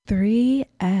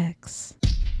3X.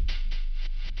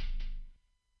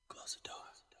 Close the door.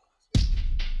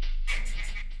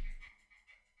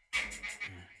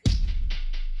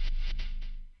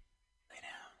 Lay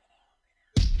down.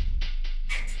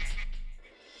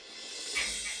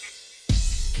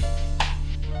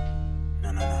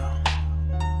 No.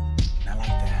 Not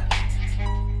like that.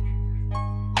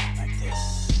 Like this.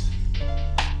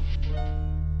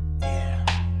 Yeah.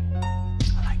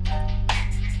 I like that.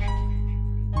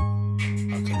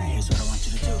 Okay, now here's what I want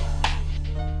you to do.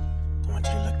 I want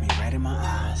you to look me right in my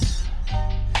eyes,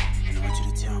 and I want you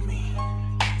to tell me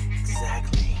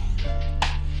exactly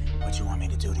what you want me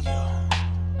to do to you.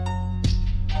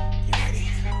 You ready?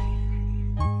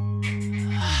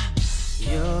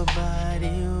 Your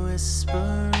body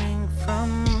whispering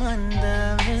from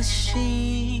under the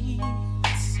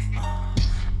sheets.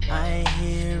 I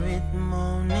hear it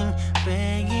moaning,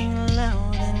 begging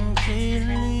loud and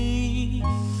clearly.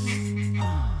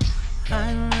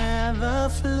 I'm never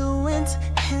fluent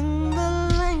in the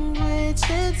language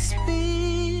it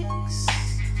speaks.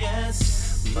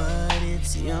 Yes, but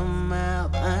it's your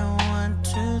mouth. I want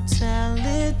to tell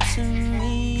it to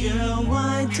me. Girl,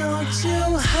 why don't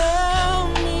you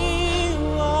help me?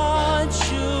 What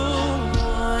you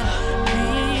want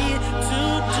me to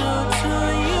do to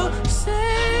you?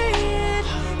 Say it,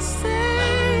 say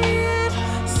it,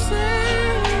 say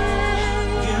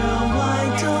it. Girl, why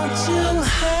don't you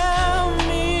help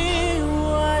me?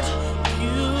 What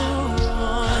you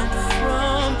want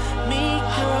from me?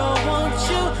 Girl, won't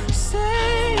you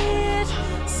say it,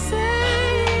 say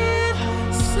it,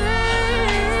 say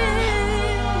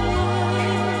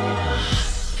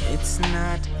it? It's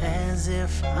not as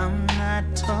if I'm not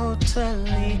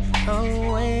totally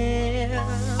aware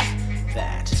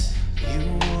that you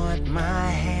want my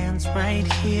hands right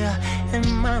here and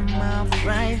my mouth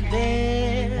right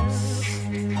there.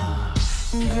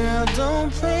 Girl,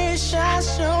 don't play shy,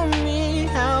 show me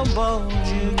how bold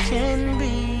you can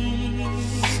be.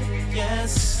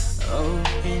 Yes,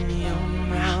 open your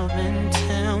mouth and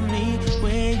tell me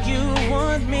where you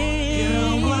want me.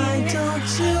 Girl, why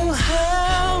don't you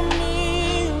help me?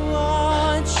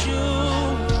 What you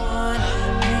want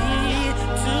me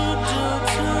to do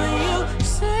to you?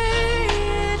 Say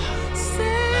it,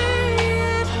 say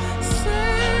it, say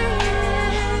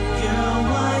it. Girl,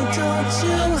 why don't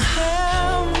you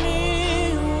help me?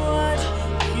 What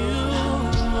you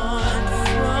want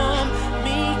from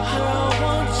me? Girl,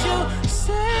 won't you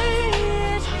say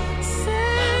it,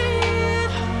 say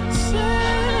it, say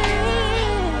it?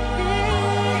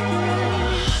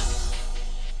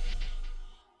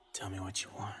 Tell me what you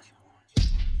want.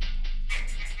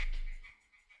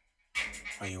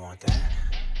 Oh, you want that?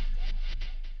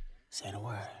 Say the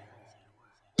word.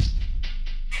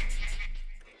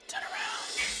 Turn around.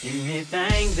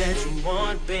 Anything that you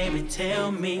want, baby,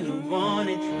 tell me you want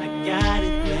it. I got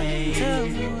it, baby. Tell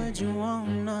me what you want,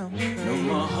 no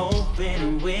more hoping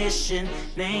and wishing.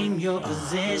 Name your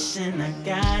position, I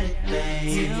got it,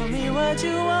 baby. Tell me what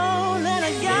you want, and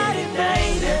I got it, baby.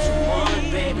 Anything that you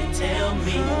want, baby, tell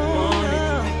me you want it.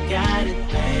 I got it,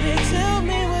 baby. Tell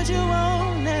me what you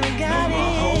want, and I got it. No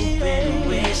more hoping and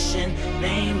wishing.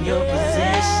 Name your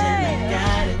position, I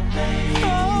got it, baby.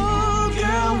 Oh,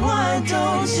 girl, why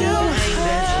don't you anything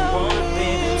that you want,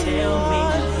 baby, tell me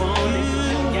you want it.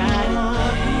 I got it,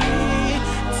 baby.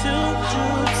 To do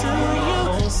to you.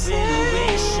 Hoping and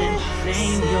wishing.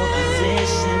 Name your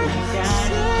position, I got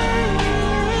it, baby.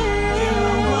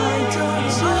 Girl, why don't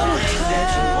you anything that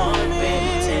you want,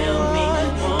 baby, tell me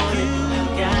you want it. I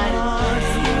got it,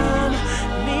 baby.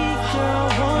 Me, girl,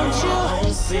 won't you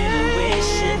hoping and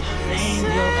wishing. Name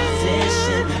your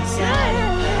position, I got it,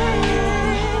 baby.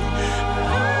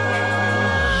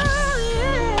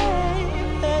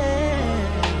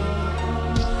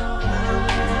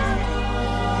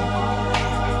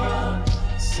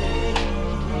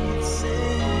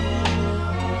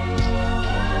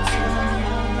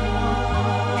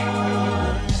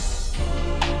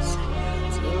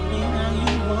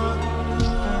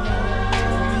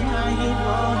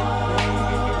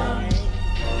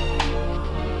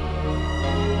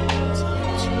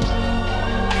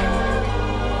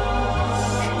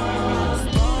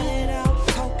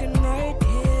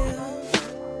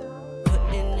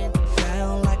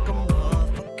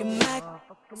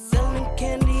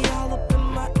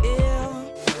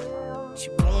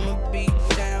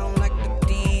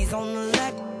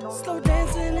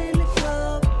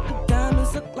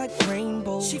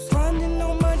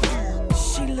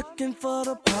 For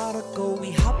the particle,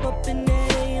 we hop up in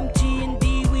that AMG and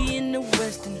D, we in the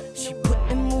Western. She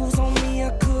putting moves on me, I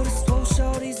could've swore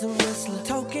shorty's a wrestler.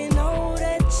 Talking all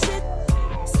that shit,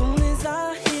 soon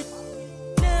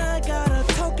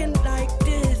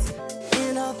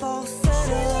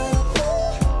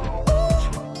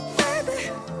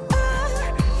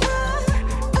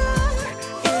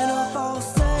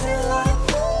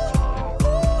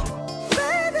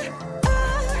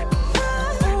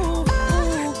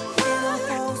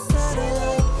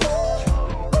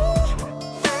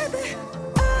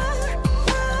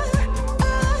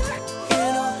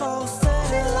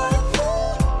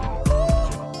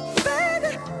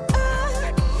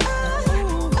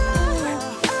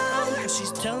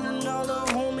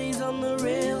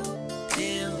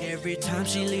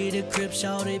trip,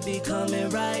 shorty be coming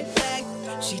right back.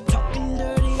 She talking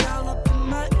dirty all up in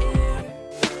my ear,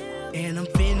 and I'm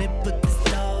finna put this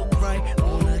dog right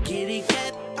on a kitty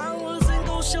cat. I wasn't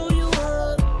gon' show you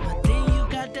up, but then you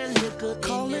got that liquor.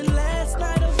 Calling last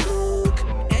night a fluke,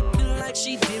 acting like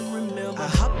she didn't remember. I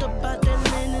hopped up out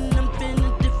that lane and I'm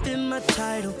finna defend my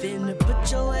title. Finna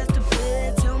put your ass to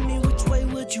bed, tell me which way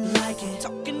would you like it.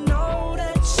 Talking all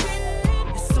that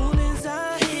shit, as soon as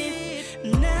I hit,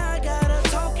 now I got her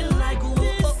talking like ooh,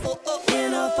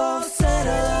 in a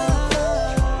falsetto.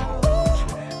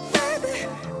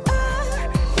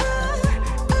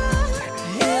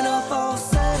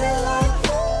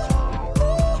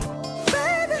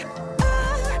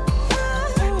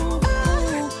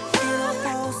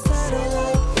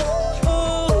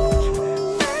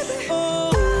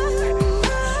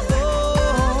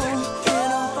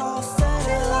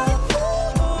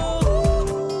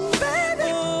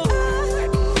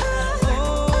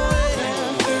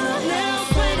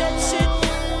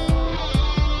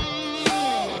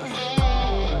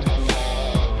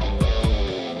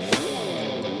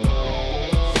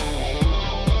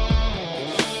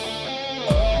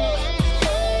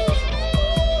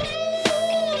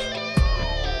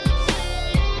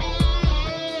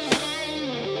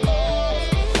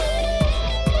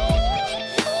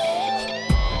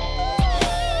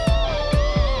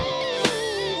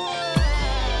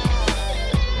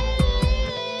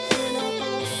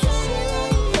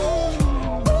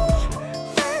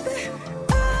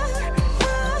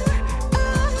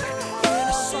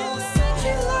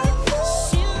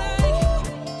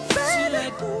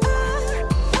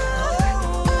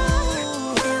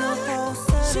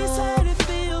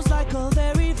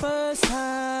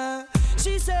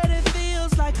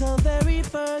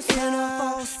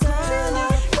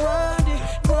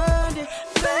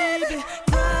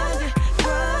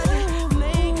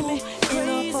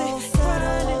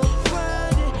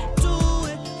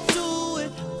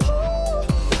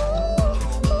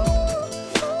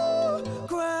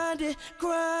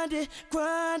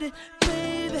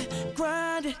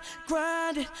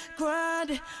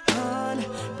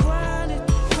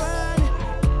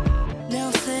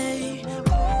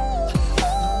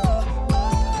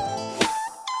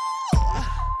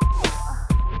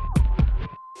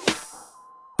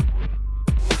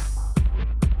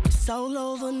 All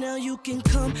over now, you can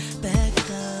come back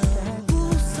down.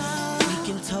 We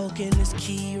can talk in this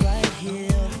key right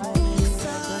here.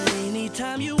 But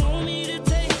anytime you want me to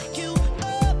take you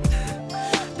up,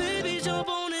 baby, jump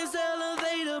on this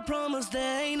elevator. Promise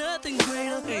there ain't nothing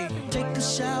greater. Take a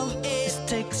shower, let's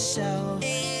take a shower.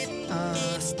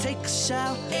 Let's take a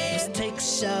shower, let's take a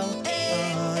shower.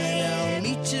 And I'll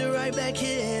meet you right back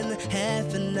here in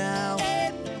half an hour.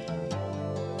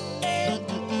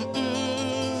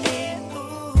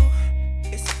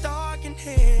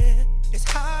 It's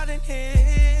hot in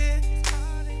here.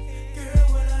 Girl,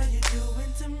 what are you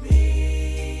doing to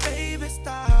me? Baby,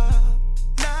 stop.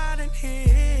 Not in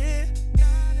here.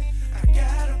 I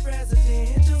got a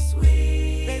presidential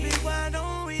suite. Baby, why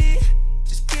don't we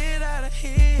just get out of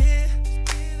here?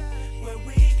 Where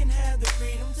we can have the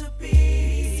freedom to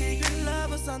be. Secret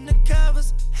lovers under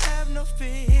covers, have no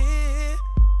fear.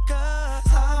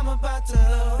 Cause I'm about to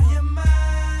blow your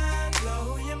mind.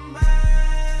 Blow your mind.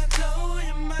 Blow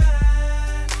your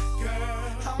mind,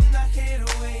 girl. I'm not here to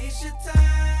waste your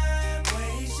time,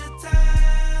 waste your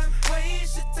time,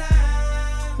 waste your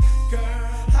time,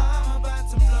 girl. I'm about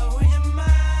to blow your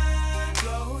mind,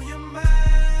 blow your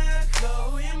mind,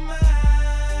 blow your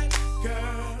mind,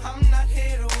 girl. I'm not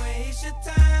here to waste your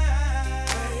time,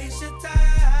 waste your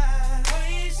time,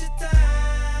 waste your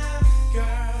time,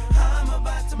 girl. I'm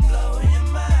about to blow your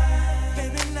mind,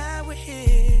 baby. Now we're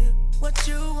here. What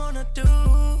you wanna do?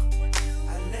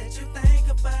 Let you think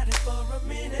about it for a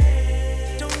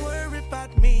minute. Don't worry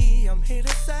about me, I'm here to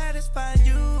satisfy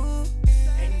you.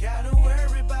 Ain't gotta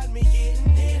worry about me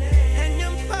getting in it. And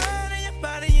your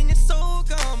body and your soul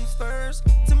comes first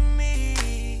to me.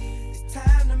 It's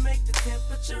time to make the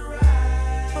temperature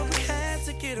rise. But we had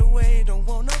to get away, don't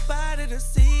want nobody to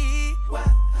see. Why?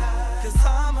 Cause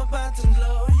I'm about to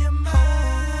blow your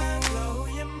mind, blow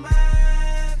your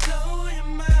mind, blow your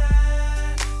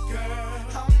mind, girl.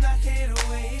 I'm not here to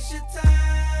waste your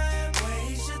time,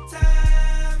 waste your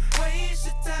time, waste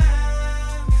your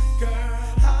time, girl.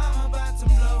 I'm about to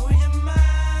blow your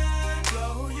mind,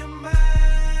 blow your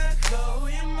mind, blow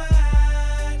your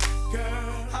mind,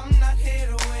 girl. I'm not here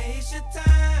to waste your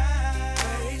time,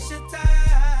 waste your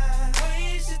time,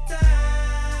 waste your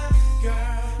time,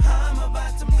 girl. I'm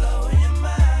about to blow your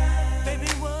mind, baby.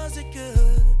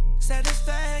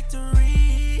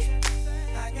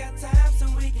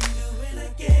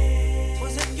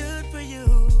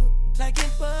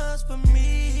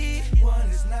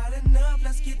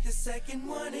 second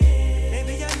one in.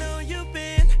 Baby, I know you've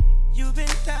been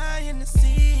dying to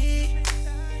see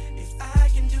if I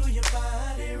can do your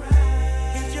body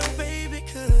right. If your baby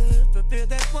could fulfill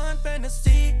that one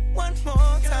fantasy one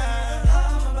more time.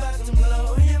 I'm about to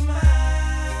blow your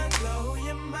mind, blow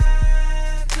your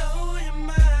mind, blow your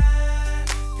mind.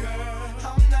 Girl,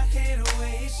 I'm not here to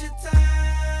waste your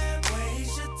time,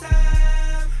 waste your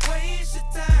time, waste your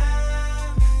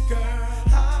time. Girl,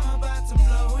 I'm about to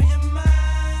blow your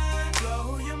mind,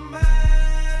 blow your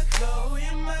mind, blow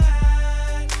your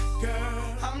mind. Girl,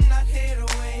 I'm not here to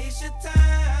waste your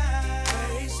time,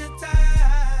 waste your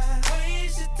time,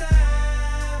 waste your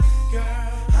time.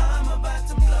 Girl, I'm about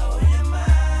to blow your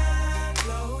mind,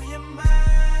 blow your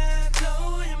mind,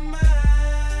 blow your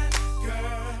mind.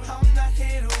 Girl, I'm not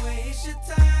here to waste your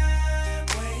time,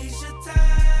 waste your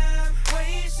time,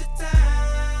 waste your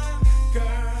time.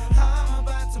 Girl, I'm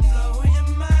about to blow your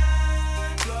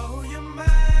mind, blow your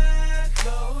mind,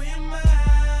 blow your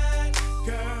mind.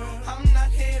 Girl, I'm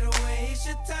not here to waste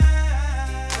your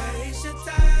time, waste your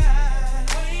time,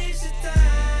 waste your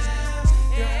time.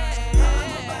 Girl,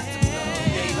 I'm about to blow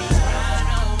your Baby, ride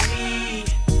on me.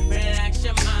 Relax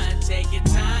your mind, take your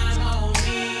time on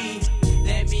me.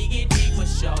 Let me get deeper,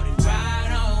 shorty,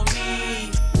 ride on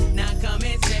me. Now come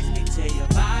and text me till your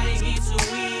body gets too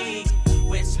weak.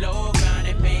 We're slow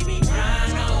grinding, baby,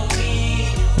 grind on me.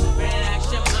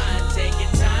 Relax your mind, take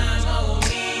your time on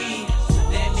me.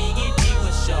 Let me get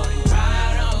deeper, shorty,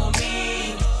 ride on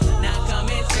me. Now come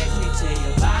and text me till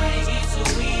your body gets too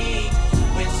weak.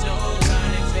 We're slow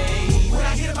grinding, baby. When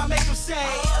I hit him, I make him say,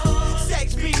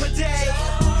 sex be my day.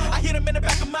 I hit him in the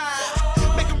back of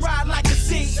mine, make him ride like a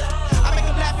seat. I make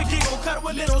him laugh and giggle, cut him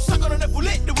a little, suck on the nipple,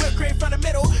 lit the whip cream from the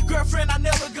middle. Girlfriend, I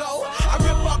never go. I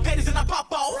rip off panties and I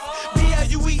pop off.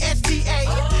 BLUESTA.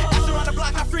 After on the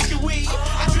block, I freaking weed.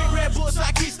 I drink Red Bull, so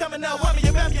I keep stomaching up. Whammy,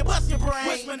 you bam, you bust your brain.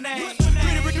 What's my name?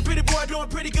 Pretty Ricky, pretty boy, doing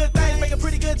pretty good things, making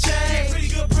pretty good change. Pretty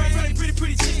good brain,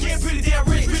 pretty chicks, getting pretty damn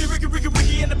rich. Pretty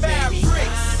Ricky in the Mavericks.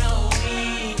 Ride on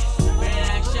me,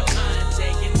 relax your mind,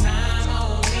 take your time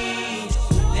on me.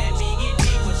 Let me get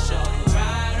deeper, shorty,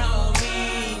 ride on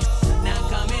me. Now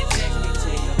come and text me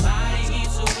till your body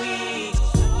gets too weak.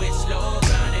 We're slow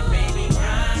grinding, baby,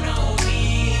 grind on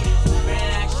me.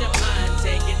 Relax your mind,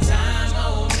 take your time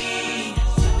on me.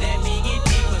 Let me get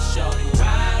deeper, shorty,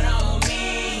 ride on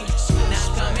me. Now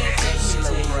come and text me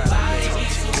till your body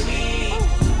gets too weak.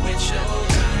 We're slow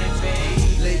grinding,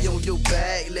 baby. Lay on your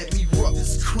back, let me rub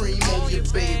this cream on you,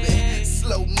 baby.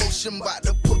 Slow motion, bout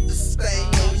to put the stain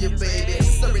on you, baby.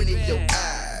 Staring in your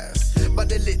eyes, bout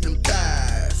to lit them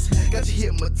thighs. Got you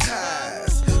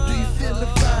hypnotized. Do you feel the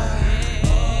vibe?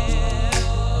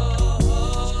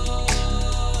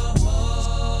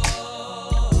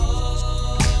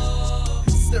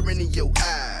 Staring in your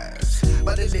eyes,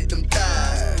 bout to lit them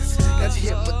thighs. Got you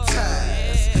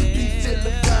hypnotized. Do you feel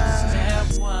the vibe?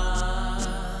 Step one,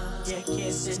 you're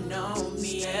kissing on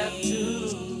me. Step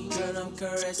two, girl, I'm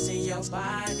caressing your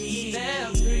body.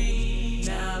 Step three,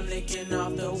 now I'm licking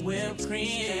off the whipped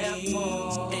cream. Step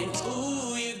four, and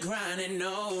ooh, you're grinding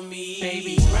on me.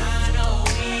 Baby, grind on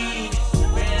me.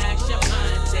 Relax your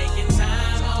mind, take your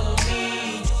time on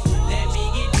me. Let me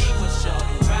get deeper,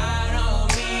 shorty, ride on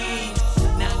me.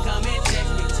 Now come and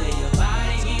text me till your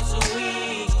body gets too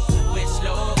weak. We're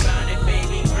slow grinding,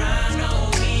 baby, grind on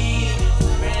me.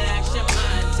 Relax your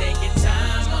mind, take your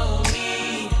time on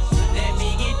me. Let me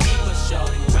get deeper,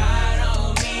 shorty, ride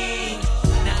on me.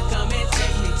 Now come and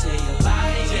text me till your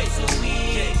body gets too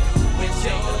weak. We're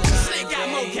slow Slick got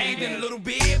more game than a grinding, little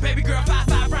bit. Baby girl,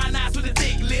 5'5", brown eyes with a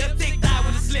thick lip, thick thigh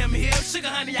with a slim hip. Sugar,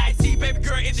 honey, iced tea. Baby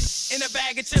girl, in a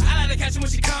bag of chips. I like to catch her when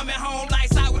she coming home,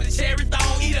 lights out with a cherry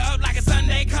thong. Eat her up like a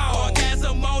Sunday cone.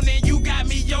 Orgasm morning, you got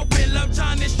me open up,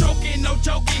 trying to stroking, no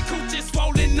joking. Coochie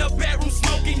swollen, the bedroom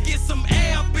smoking. Get some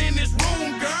air up in this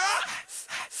room, girl.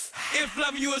 If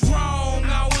loving you is wrong,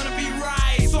 I wanna be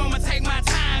right. So I'ma take my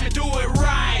time and do it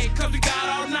right. Cause we got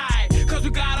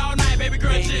all night, baby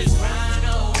girl, baby, just grind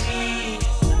on me.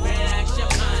 Relax your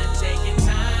mind, take your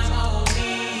time on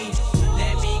me.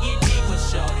 Let me get deeper,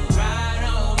 shorty, ride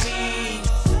on me.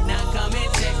 Now come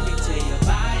and text me till your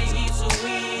body gets too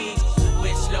weak.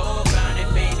 We're slow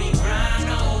grinding, baby, grind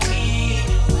on me.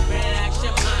 Relax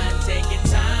your mind, take your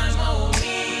time on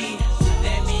me.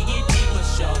 Let me get deeper,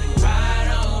 shorty, ride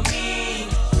on me.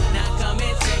 Now come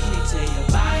and text me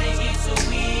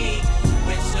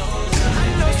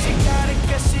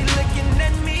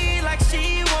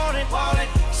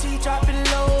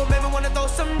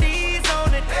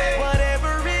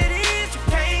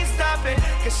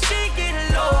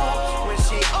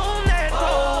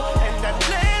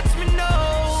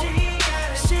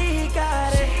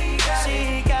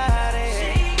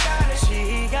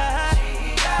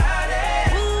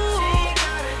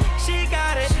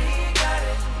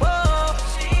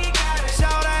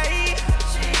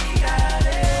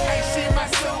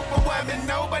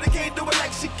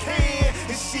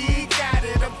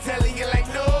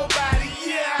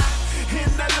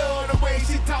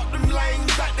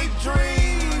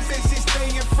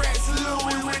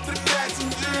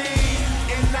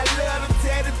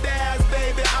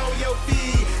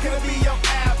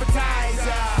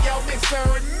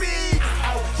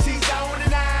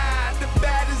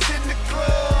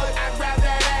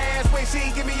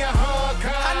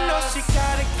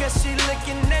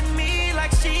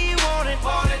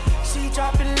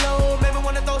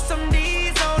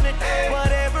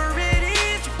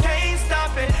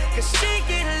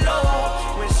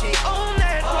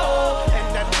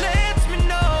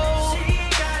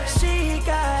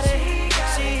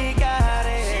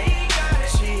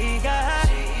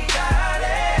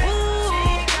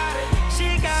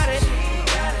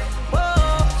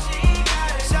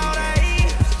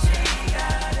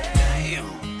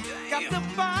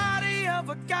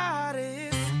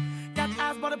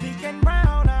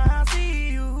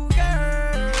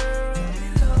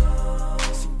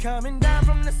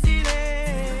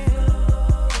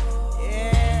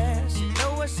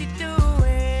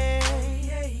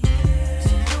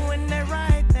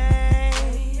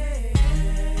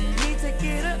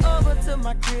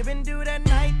my crib and do that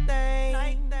night thing.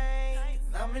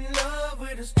 I'm in love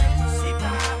with a stripper. She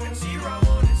poppin', she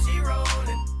rollin', she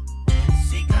rollin'.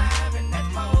 She climbing that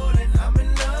pole and I'm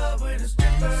in love with a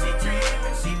stripper. She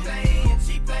trippin', she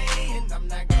playin'. I'm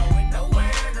not going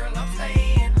nowhere, girl, I'm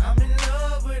staying. I'm in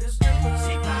love with a stripper.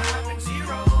 She poppin', she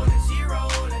rollin', she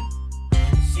rollin'.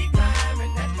 She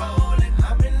climbing that pole and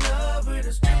I'm in love with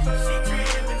a stripper. She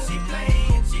trippin', she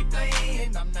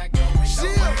playin'. I'm not going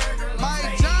nowhere, girl, I'm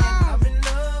staying. I'm in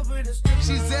love with a stripper.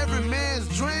 She's every man's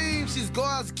dream. She's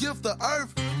God's gift to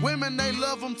earth. Women, they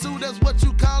love them too. That's what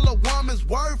you call a woman's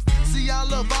worth. See, I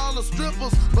love all the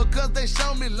strippers because they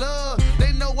show me love.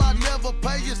 They know I never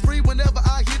pay. It's free whenever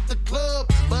I hit the club.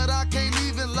 But I can't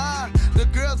even lie. The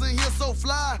girls in here so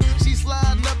fly. She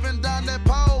sliding up and down that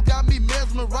pole. Got me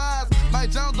mesmerized.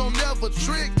 Mike Jones don't never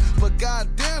trick. But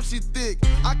goddamn, she thick.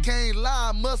 I can't lie,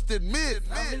 I must admit.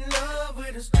 I'm in love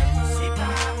with a stripper. She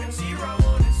poppin', she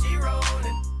rollin', she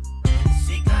rollin'.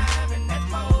 She climbing that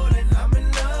pole and I'm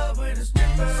in love with a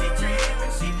stripper. She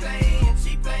trippin', she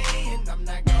playin'. I'm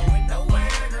not going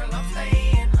nowhere, girl, I'm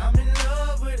staying. I'm in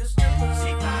love with a stripper.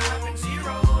 She poppin', she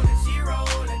rollin', she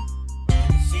rollin'.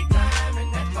 She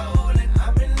climbing that pole and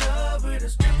I'm in love with a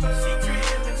stripper. She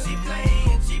trippin', she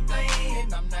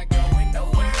playin'. I'm not going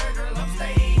nowhere, girl, I'm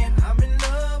staying. I'm in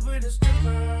love with a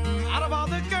stripper. Out of all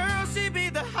the girls, she be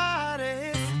the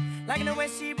hottest. Liking the way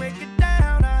she break it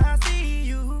down, I see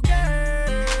you,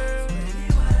 girl.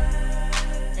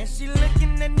 And she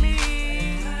looking at me.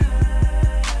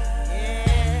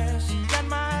 Yeah, she got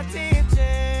my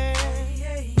attention.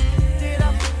 Did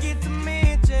I forget to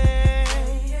mention?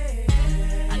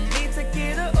 I need to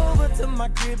get her over to my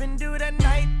crib and do that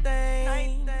night thing.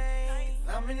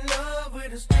 I'm in love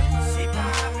with a stripper. She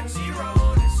poppin', she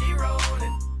rollin', she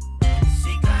rollin'.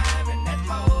 She climbing that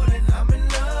pole and I'm in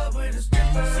love with a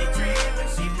stripper. She trippin',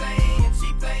 she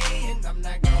playin'. I'm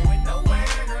not going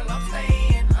nowhere, girl, I'm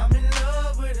staying. I'm in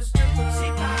love with a stripper. She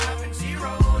poppin', she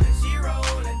rollin', she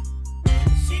rollin'.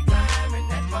 She climbing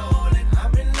that pole and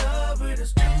I'm in love with a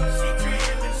stripper. She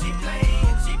trippin', she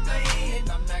playin'.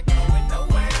 I'm not going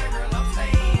nowhere, girl, I'm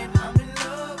staying. I'm in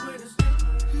love with a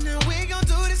stripper. Now we gon'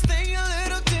 do this thing a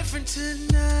little different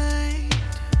tonight.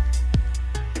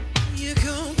 You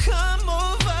gon' come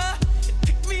over and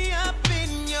pick me up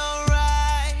in your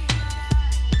ride.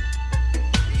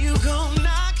 You gon'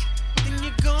 knock, then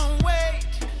you gon' wait.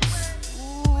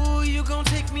 Ooh, you gon'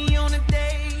 take me on a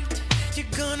date.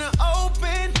 You're gonna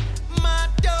open my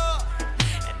door,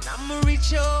 and I'ma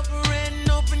reach over and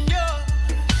open yours.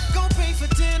 Gon' pay for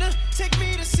dinner, take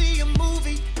me to see a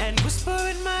movie, and whisper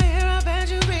in my ear, I bet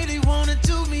you really wanna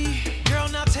do me. Girl,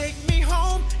 now take me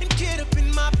home and get up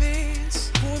in my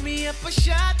pants. Pour me up a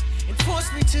shot and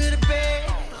force me to the bed.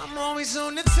 I'm always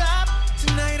on the top,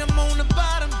 tonight I'm on the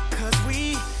bottom. Cause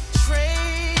we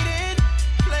trading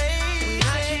places.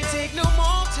 I can't take no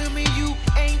more, tell me you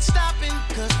ain't stopping.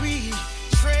 Cause we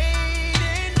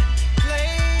trading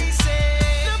places.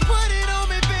 Now put it on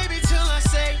me, baby, till I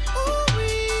say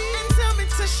ooh-wee. And tell me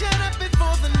to shut up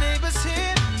before the neighbors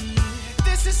hear me.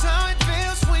 This is how it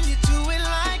feels when you do it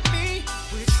like me.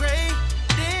 We're trading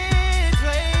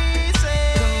places.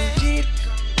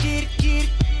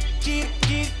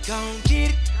 Gon'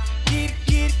 get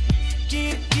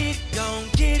it, gon'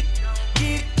 get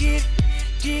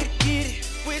it.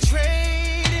 We're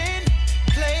trading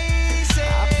places.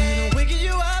 I'm gonna wake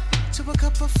you up to a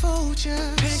cup of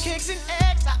Folgers, pancakes and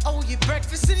eggs. I owe you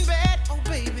breakfast in bed, oh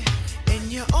baby.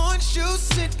 And your orange juice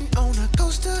sitting on a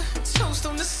coaster, toast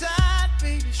on the side,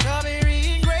 baby. Strawberry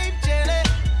and grape jelly.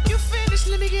 You finished,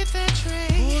 let me get that tray.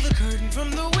 Pull the curtain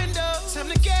from the window. Time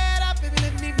to get up, baby.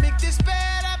 Let me make this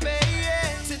better, baby.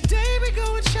 Today we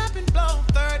going shopping, blow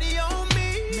 30 on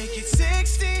me. Make it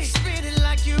 60, spin it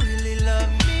like you really love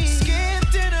me.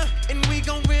 Skip dinner and we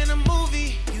gon' rent a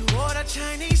movie. You order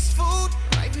Chinese food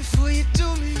right before you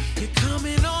do me. You're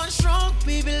coming on strong,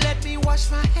 baby. Let me wash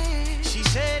my hands. She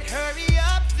said, hurry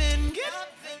up, then get up.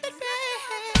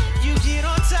 You get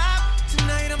on top.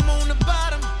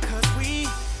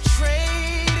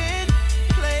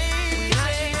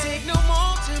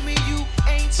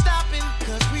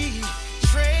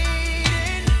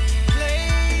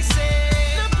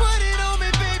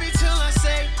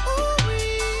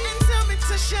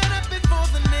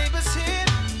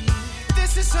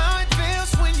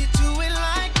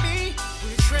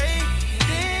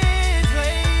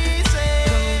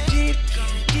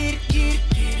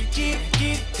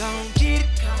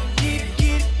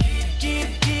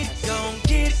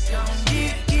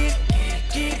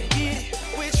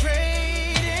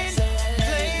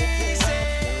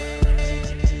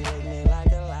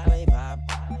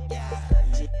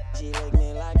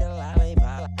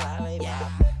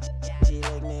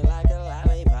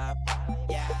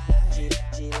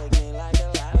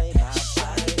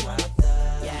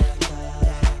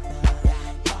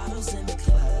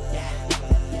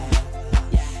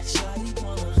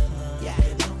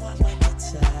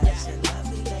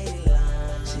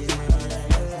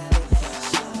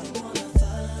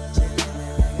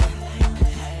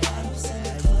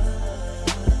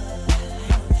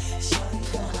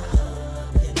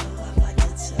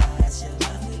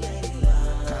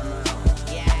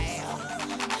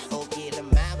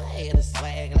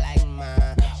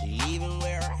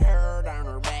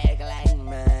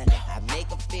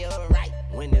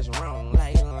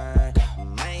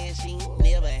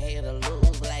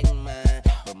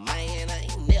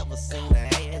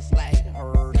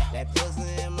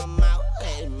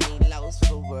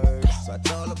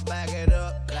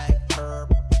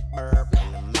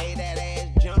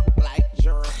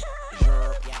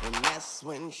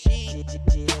 That's when she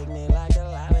lick me like a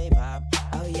lollipop.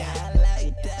 Oh yeah, I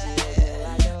like that. She lick me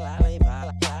like a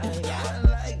lollipop. Yeah, I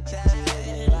like that. She lick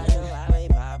me like a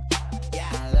lollipop. Yeah,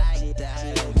 I like that. She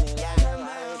lick me like a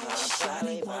lollipop.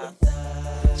 Shawty want a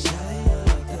thug. Shawty want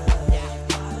a thug. Yeah,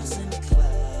 bottles in the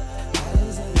club.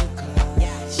 Bottles in the club.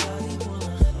 Yeah, shawty want a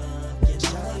hug. Yeah,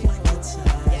 shawty want a touch.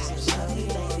 Yeah, shawty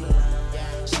want a love.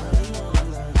 Yeah, shawty want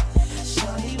a love.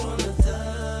 Shawty want a thug.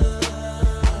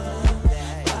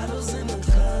 Bottles in the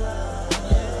club.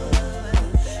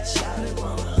 Shawty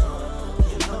want a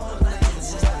hug. You know I like it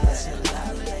touch. I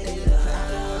like it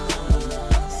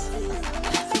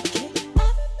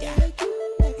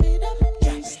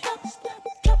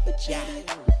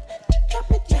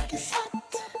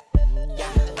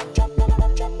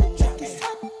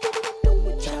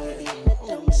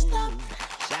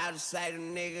Shout to say the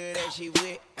nigga that she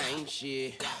with ain't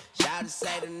shit. Shout to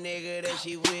say the nigga that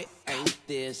she with ain't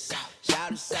this. Shout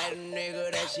to say the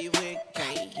nigga that she with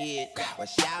can't hit. But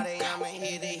shout it, I'ma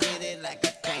hit it like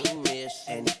I can't miss.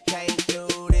 And he can't do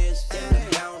this, and he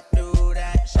don't do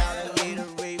that. Shout it, need a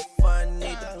refund,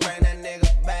 need to bring that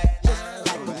nigga back. Just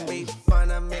like a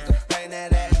refund, I make her bring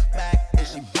that ass back. And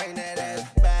she bring that ass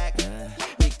back,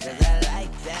 because I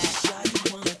like that.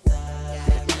 Shawty want a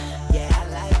thug. Yeah, I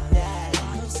like that.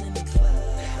 Bottles in the club.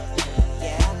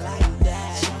 Yeah, I like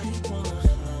that. Shawty want a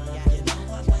hug. You know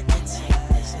I like it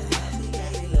touch.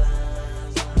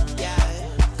 Yeah,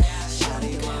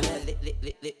 shawty wanna lick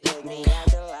me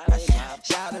like a lollipop.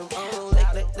 Shawty wanna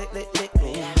lick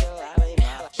me like a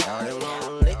lollipop. Shawty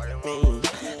wanna lick me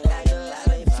like a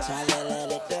lollipop. Shawty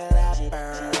lick that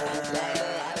burn like a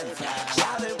lollipop.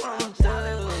 Shawty wanna thug.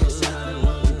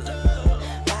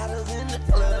 Bottles in the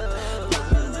club.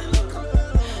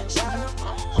 Shawty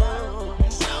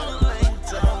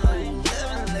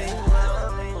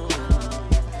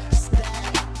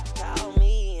call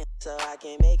me so I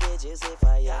can make it juicy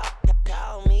for ya.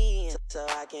 Call me so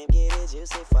I can get it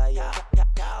juicy for ya.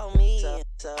 Call me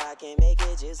so I can make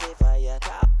it juicy for ya.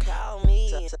 Call me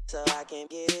so I can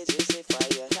get it juicy for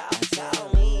ya. Call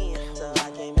me so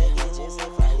I can make it juicy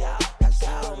for ya.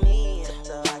 Call me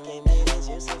so I can get it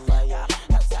juicy for ya.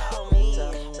 Call me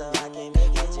so I can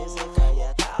make it juicy for ya.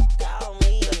 Call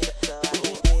me so I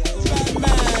can get it juicy for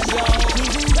ya.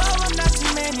 Even though I'm not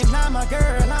your man, you're not my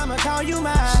girl, I'ma call you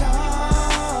mine.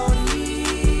 Shawty,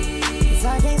 'cause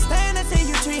I can't stand to see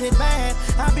you treated bad.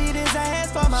 I beat his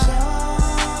ass for my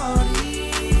shawty,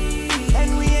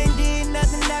 and we ain't did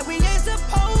nothing that we ain't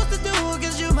supposed to do,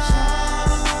 'cause you mine.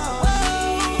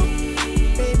 Whoa.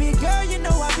 Baby girl, you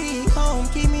know I be home,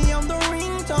 keep me on the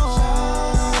ringtone.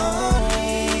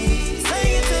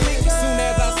 Sing it to me, girl. Soon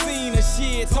as I seen her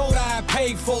shit, told her I'd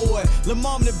pay for it. Lil'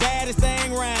 mom the baddest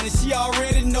thing round and she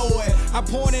already know it. I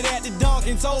pointed at the dunk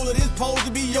and told her this supposed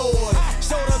to be yours.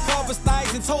 Showed her a couple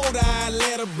stikes and told her I'd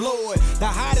let her blow it. The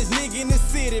hottest nigga in the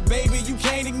city, baby, you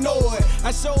can't ignore it.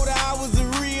 I showed her I was a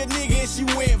real nigga and she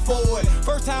went for it.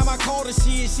 First time I caught her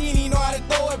shit, she didn't even know how to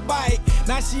throw it bike.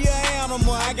 Now she an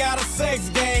animal, I got a sex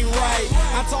game right.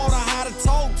 I taught her how to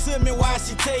talk to me while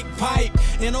she take pipe,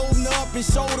 and open up and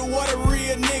showed her what a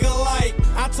real nigga like.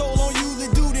 I told her don't usually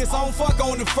do this, I don't fuck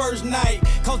on the first night.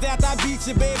 'Cause after I beat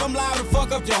you, babe, I'm liable to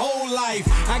fuck up your whole life.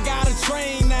 I got a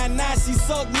train now she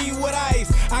suck me with ice.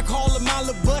 I call her my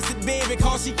little busted baby,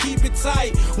 'cause she keep it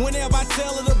tight. Whenever I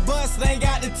tell her to bust, I ain't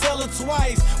got to tell her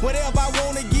twice. Whatever I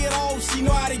wanna get off, she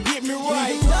know how to get me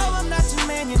right. Even though I'm not your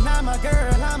man, you're not my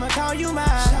girl, I'ma call you mine.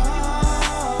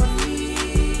 Shawty,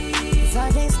 'cause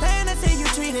I can't stand to see you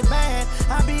treated bad.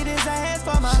 I beat his ass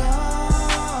for my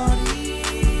shawty,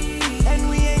 and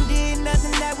we ain't did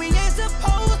nothing that we ain't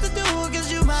supposed to do,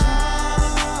 'cause you mine.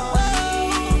 Whoa.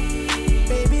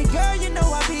 Baby girl, you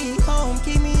know I be home,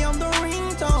 keep me on the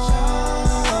ringtone.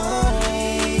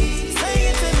 Sing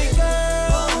it to me, girl.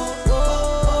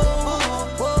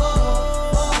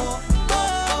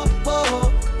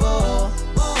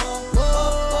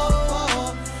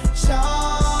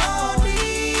 Shawty,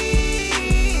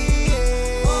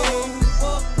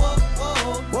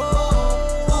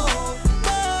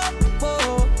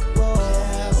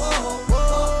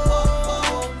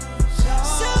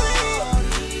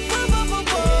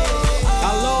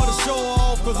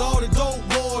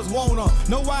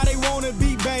 Know why they wanna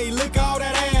be bae, look all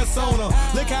that ass on her.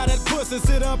 Look how that pussy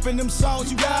sit up in them songs,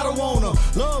 you gotta want her.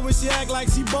 Love when she act like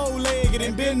she bow-legged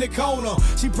and bend the corner.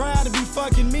 She proud to be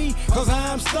fucking me, 'cause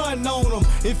I'm stunting on them.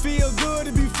 It feel good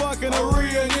to be fucking a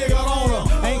real nigga on her.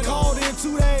 Ain't called in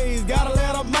 2 days, gotta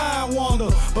let her mind wander.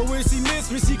 But when she miss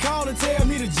me, she called and tell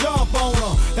me to jump on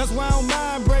her. That's why I don't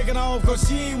mind breaking off, 'cause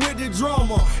she ain't with the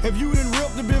drummer. If you done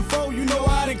ripped her before, you know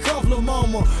I done cuffed her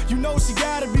mama. You know she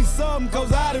gotta be something,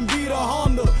 'cause I done beat her home.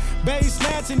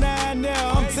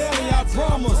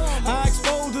 dramas. I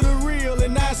exposed her to real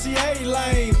and now she ain't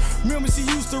lame. Remember she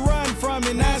used to run from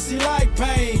it, now she like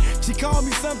pain. She called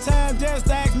me sometimes just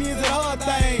to ask me is it her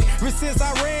thing. But since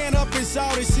I ran up and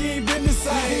shot it, she ain't been the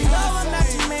same. No, I'm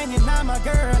not your man, you're not my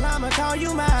girl, I'ma call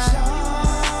you mine.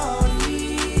 Shawty,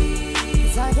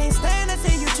 'cause I can't stand to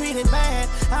see you treated bad.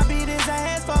 I beat his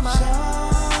ass for my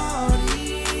shawty,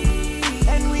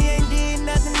 and we ain't did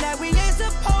nothing that we ain't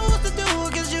supposed to do,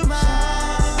 'cause you mine.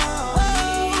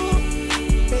 Oh,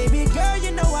 baby girl,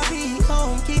 you know I be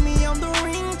home, keep me on the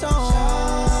ringtone.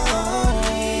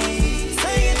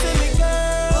 Sing it to me, girl.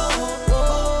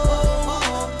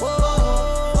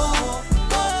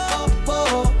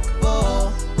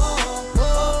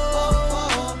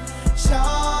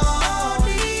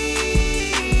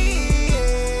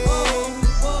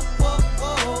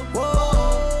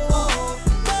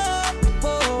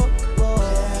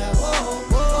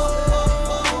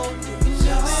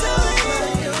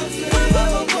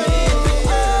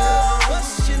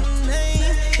 What's your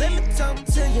name? Let me talk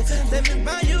to you. Let me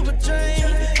buy you a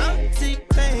drink. I'm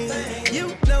T-Pain. You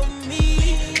know me.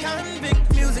 Convict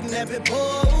music, never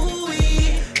boy.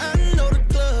 I know the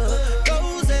club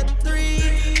goes at 3.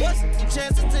 What's the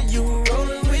chances of you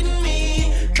rolling with me?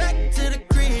 Back to the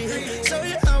crib, show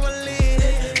you how I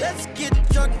live. Let's get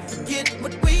drunk and forget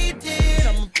what we did.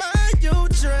 I'ma buy you a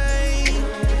drink.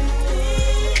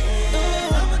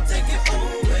 I'ma take it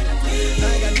home with me. I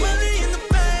got money in the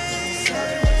bank.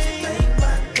 Sorry, what you think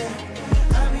about that?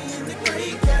 I be in the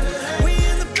great Cadillac. We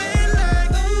in the bed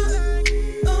like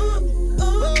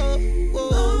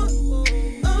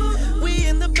we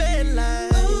in the bed like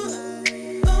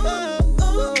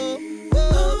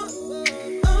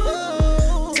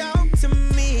talk to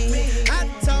me. I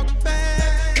talk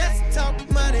back. Let's talk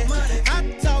money. I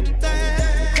talk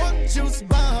that. Quote juice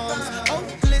bombs.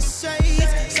 Oakley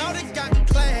shades. Shorty got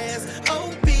class.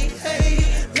 OBA.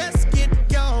 Let's get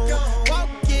gone. Walk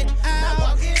it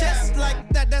out. Just like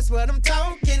that. That's what I'm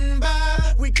talking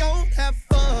about. We gon' have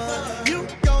fun. You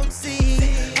gon' see.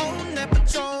 On that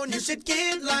Patron, you should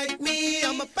get like me.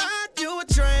 I'ma buy you a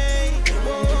drink.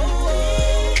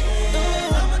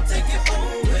 I'ma take it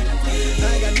home with me.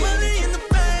 I got money in the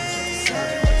bank.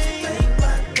 Sorry, what you think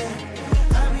about that?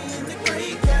 I be in the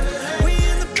great Cadillac. We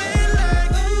in the bed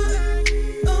like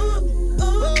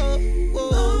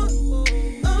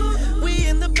we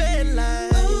in the bed like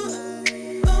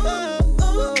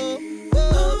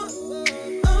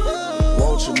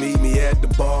Won't you meet me at the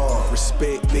bar?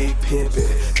 Respect big pimpin'.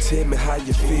 Tell me how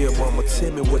you feel, mama.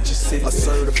 Tell me what you sippin'. A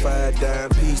certified dime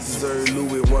piece deserve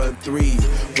Louis 1-3.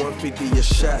 150 a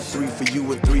shot, 3 for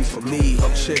you and 3 for me.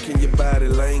 I'm checking your body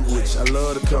language. I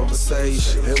love the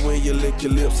conversation. And when you lick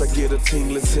your lips, I get a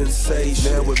tingling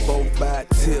sensation. Now we're both back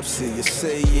tipsy. You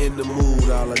say you in the mood.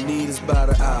 All I need is about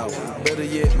an hour. Better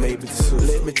yet, maybe 2.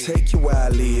 Let me take you where I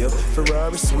live.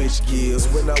 Ferrari switch gears.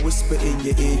 When I whisper in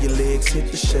your ear, your legs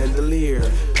hit the chandelier.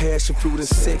 Passion fruit and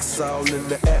sex all in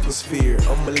the atmosphere.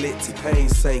 I'ma let T-Pain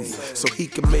sing it so he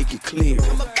can make it clear.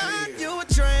 I'ma buy you a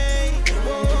drink.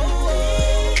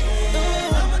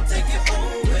 I'ma take it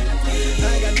home with me. I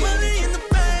got money in the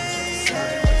bank.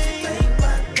 Sorry, what you think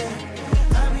about that?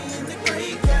 I be in the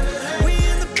great Cadillac. We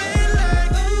in the bed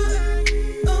like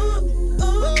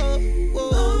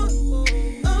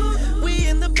we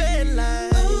in the bed like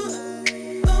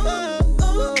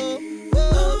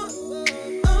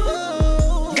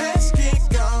let's get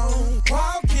gone.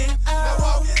 Walk it out.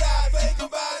 Walk it out, think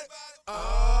about it.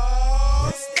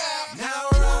 Oh, snap. Now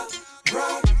rock,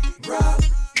 rock, rock,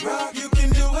 rock. You can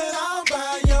do it all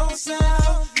by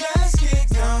yourself. Let's get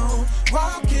gone.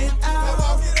 Walk it out.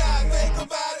 Walk it out, think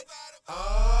about it.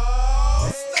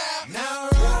 Oh, snap. Now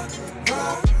rock,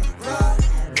 rock, rock,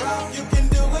 rock. You can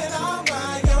do it all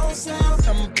by yourself.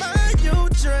 Come buy you a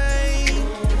drink.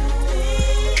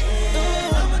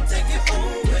 I'ma take it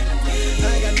home with me. I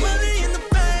got money in the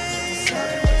bank.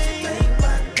 Sorry, what you think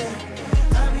about that?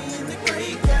 I be in the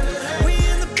great Cadillac. We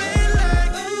in the bed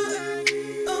like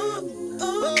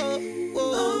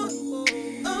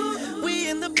we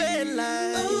in the bed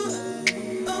like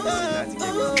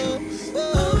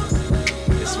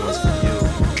This one's for you.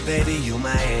 Baby, you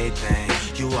my everything.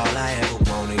 You all I ever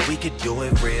wanted. We could do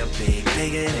it real big.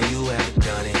 Bigger than you ever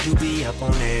done it. You be up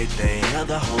on everything.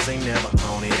 Other hoes ain't never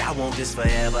on it. I want this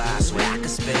forever. I swear I could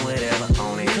spend whatever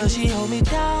on it. Cause she hold me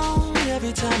down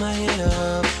every time I hit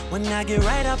her up. When I get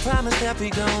right, I promise that we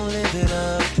gon' live it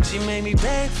up. She made me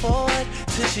beg for it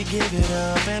till she give it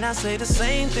up. And I say the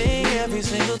same thing every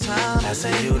single time. I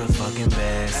say you the fucking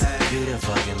best. You the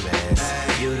fucking best.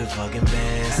 You the fucking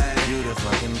best. You the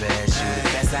fucking best. You the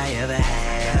best I ever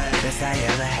had. Best I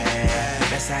ever had.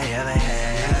 Best I ever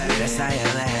had. Best I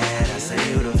ever had. I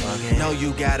say you the fucking. Know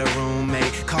you got a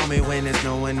roommate, call me when there's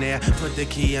no one there. Put the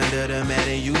key under the mat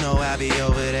and you know I'll be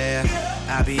over there.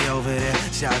 I be over there,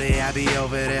 shout it, I be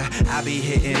over there. I be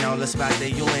hitting all the spots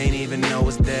that you ain't even know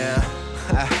was there.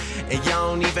 And y'all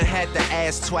don't even have to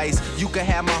ask twice. You can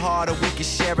have my heart or we can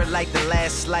share it like the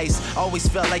last slice. Always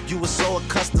felt like you were so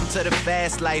accustomed to the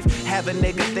fast life. Have a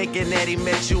nigga thinking that he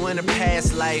met you in a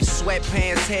past life.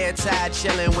 Sweatpants, hair tied,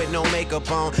 chilling with no makeup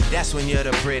on. That's when you're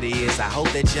the prettiest. I hope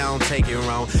that y'all don't take it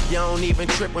wrong. You don't even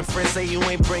trip when friends say you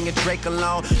ain't bringing Drake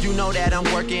along. You know that I'm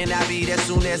working, I'll be there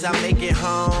soon as I make it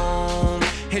home.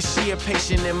 And she a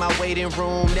patient in my waiting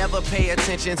room. Never pay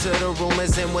attention to the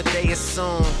rumors and what they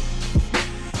assume.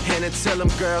 And until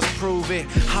them girls prove it,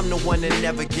 I'm the one that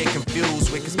never get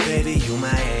confused with. Cause baby, you my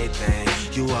everything,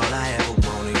 you all I ever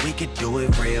wanted. We could do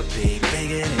it real big,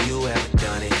 bigger than you ever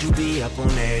done it. You be up on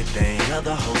everything,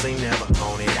 other hoes ain't never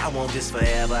on it. I want this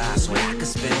forever, I swear I could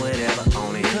spend whatever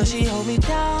on it. Cause she hold me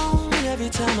down every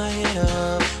time I hit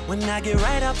her. When I get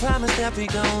right, I promise that we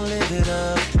gon' live it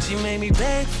up. She made me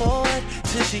beg for it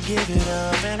till she give it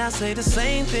up. And I say the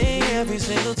same thing every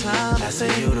single time. I say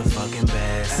you the fucking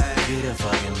best, you the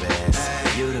fucking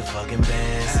best, you the fucking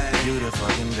best, you the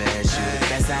fucking best, you the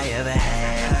best I ever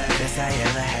had, best I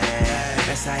ever had,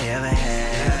 best I ever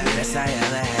had, best I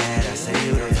ever had. I say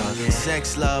you the fucking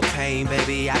sex, love, pain,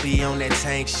 baby. I be on that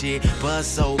tank shit. Buzz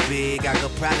so big, I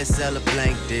could probably sell a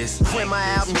blank this. When my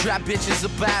album drop, bitches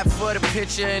will buy it for the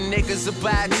picture, and niggas will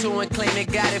buy it too and claim they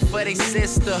got it for they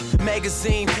sister.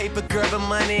 Magazine, paper, girl, but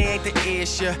money ain't the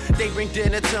issue. They bring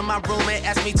dinner to my room and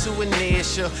ask me to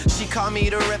initial. She call me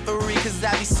the referee cause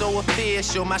I be so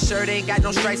official. My shirt ain't got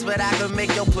no stripes, but I can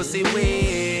make your pussy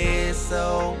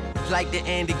whistle like the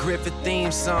Andy Griffith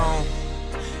theme song.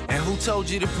 And who told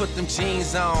you to put them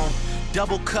jeans on?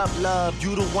 Double cup love,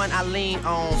 you the one I lean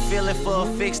on. Feeling for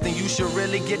a fix, then you should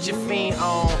really get your fiend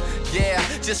on. Yeah,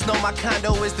 just know my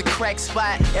condo is the crack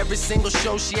spot. Every single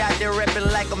show she out there reppin'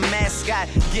 like a mascot.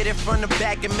 Get it from the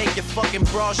back and make your fucking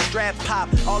bra strap pop.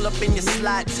 All up in your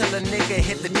slot till a nigga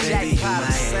hit the jackpot.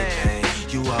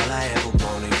 You all I ever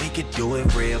wanted. We could do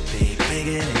it real big,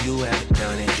 bigger than you ever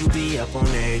done it. You be up on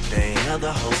everything,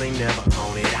 other hoes ain't never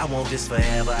on it. I want this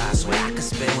forever, I swear I could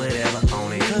spend whatever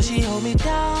on it. Cause she hold me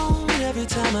down every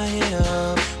time I hit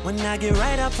her. When I get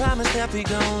right, I promise that we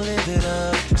gon' live it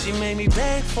up. She made me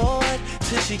beg for it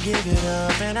till she give it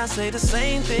up. And I say the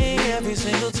same thing every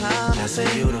single time. I say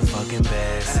you the fucking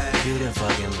best, you the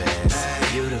fucking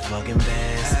best, you the fucking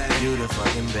best, you the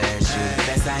fucking best, you the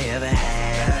best I ever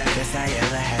had, best I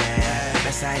ever had,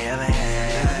 best I ever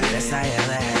had, best I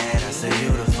ever had. I say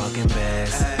you the fucking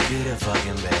best, you the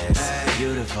fucking best,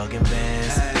 you the fucking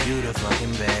best, you the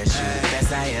fucking best, you the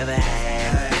best I ever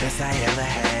had, best I ever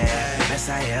had, best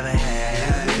I ever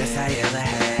had, best I ever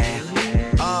had.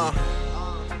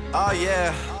 Oh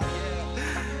yeah.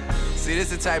 See,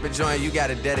 this is the type of joint you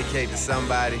gotta dedicate to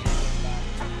somebody.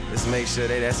 Let's make sure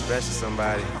they that special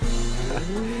somebody.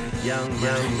 Young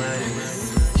money.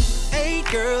 Hey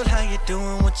girl, how you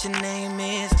doing? What your name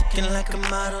is? Looking like a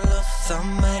model of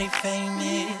somebody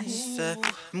famous.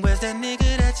 Where's that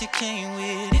nigga that you came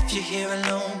with? If you're here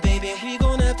alone, baby, we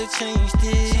gon' have to change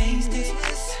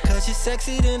this. Cause you're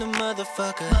sexy than a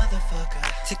motherfucker.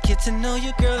 To get to know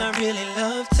you, girl, I really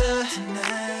love to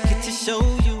get to show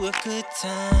you a good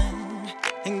time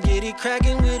and get it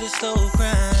cracking with a slow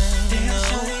grind. Damn,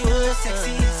 shorty, you look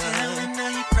sexy as hell, and now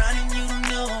you grinding, you don't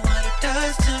know what it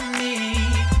does to me.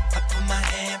 I put my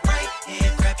hand right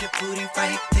here, grab your booty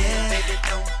right there. Baby,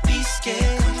 don't be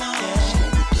scared, come on.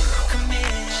 Come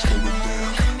here,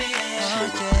 come here. Oh,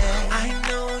 yeah. I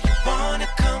know you wanna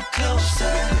come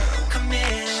closer. Come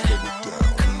here,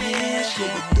 come here.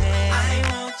 I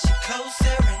want you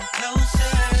closer and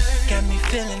closer. Got me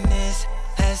feeling this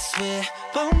as we're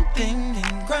bumping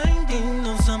and grinding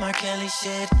on some R. Kelly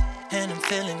shit. And I'm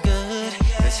feeling good,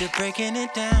 but you're breaking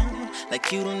it down like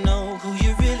you don't know who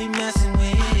you're really messing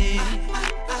with.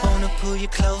 Wanna pull you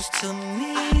close to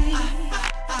me,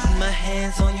 put my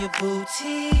hands on your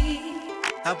booty.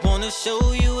 I wanna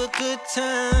show you a good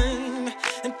time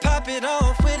and pop it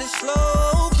off with a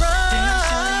slow grind. Damn,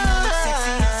 shawty, you look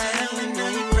sexy as hell, and now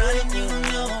you grinding, you don't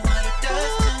know what it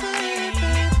does to me.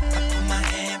 I put my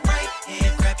hand right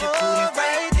here, grab your booty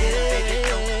right there. Baby,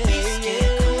 don't be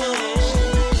scared, come on.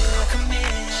 Come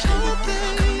here,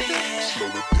 come here.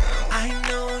 I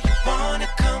know you wanna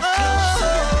come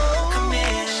closer. Come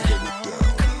here,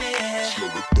 come here.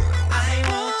 I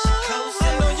want you closer.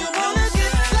 I know you wanna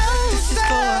get closer. This is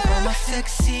for all my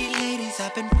sexy ladies.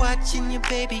 I've been watching you,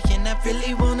 baby, and I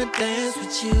really wanna dance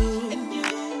with you. And you,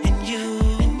 and you,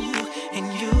 and you, and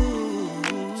you.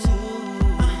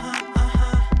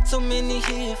 So many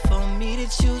here for me.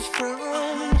 choose from.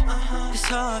 It's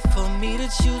hard for me to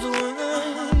choose one.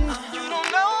 You don't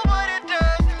know what it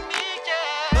does to me,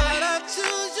 yeah. But I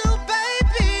choose you,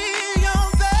 baby, your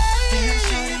baby. Damn,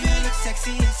 shorty, you look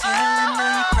sexy as hell, and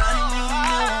now you're crying, you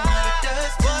know what it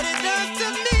does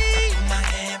to me. Put my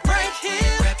hand right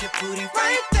here, grab your booty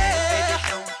right there. Baby,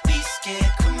 don't be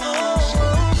scared, come on.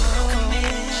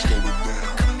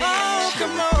 Come in,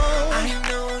 come on. I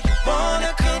know you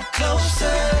wanna come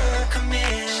closer. Come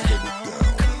in.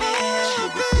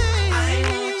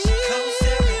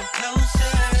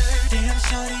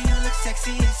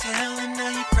 Sexy as hell, and now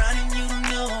you're crying, you don't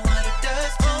know what it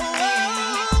does to me.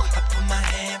 I put my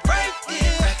hand right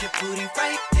there, grab your booty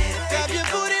right there, grab your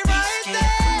booty right there.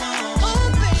 Come on, oh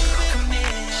baby, come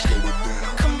here,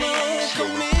 come here,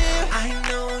 come here. I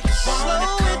know you wanna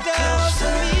come closer to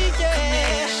me,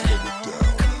 yeah.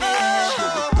 Come here,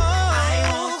 I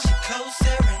want you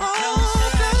closer and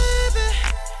closer.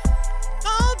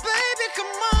 Oh baby,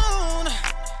 come on,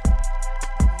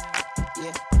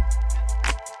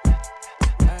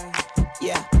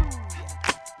 yeah.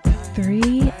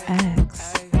 3X.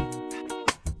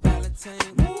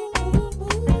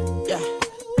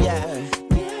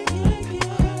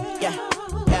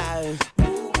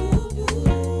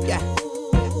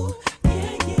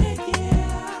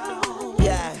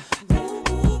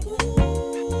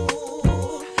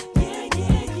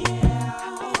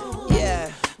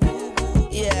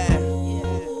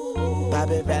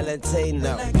 Bobby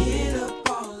Valentino. When I get up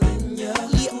all in ya,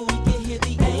 we can hear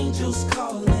the angels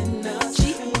calling us.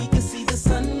 We can see the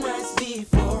sunrise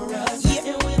before us.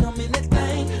 And when I'm in that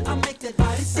thing, I make that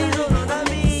body say, you know what I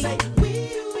mean? Say,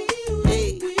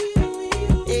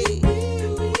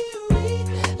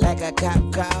 like a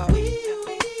cop call.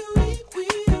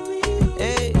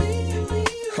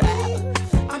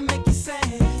 I make you say,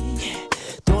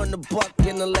 throwing the buck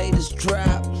in the latest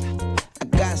drop. I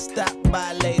got stopped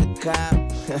by a lady cop.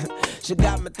 She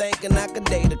got me thinking I could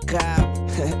date a cop.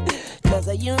 Cause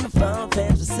her uniform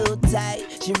pants were so tight.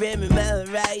 She read me my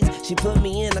rights. She put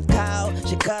me in a call.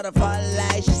 She cut off all the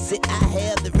lights. She said I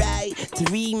have the right to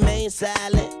remain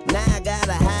silent. Now I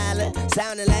gotta holler,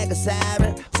 sounding like a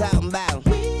siren. Talking about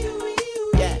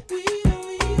yeah.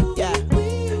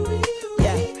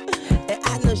 And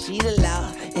I know she the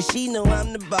law, and she know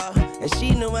I'm the ball, and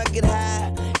she know I get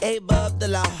high, above the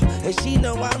law, and she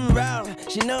know I'm raw.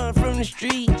 She know I'm from the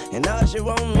street, and all she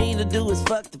want me to do is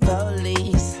fuck the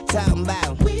police. Talking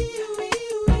about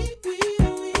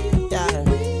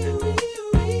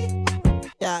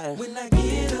yeah. When I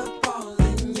get up all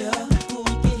in ya, we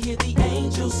can hear the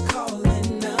angels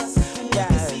calling us. We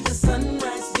can see the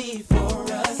sunrise before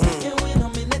us. And when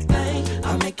I'm in that thing,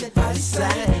 I make that body say,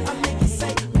 I make it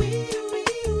say,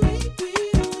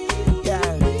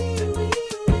 yeah,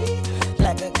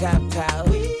 like a cop cow.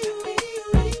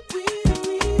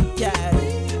 Yeah,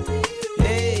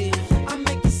 hey, I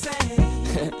make it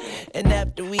say. And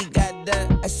after we got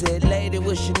done, I said, lady,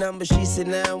 what's your number? She said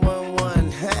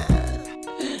 911.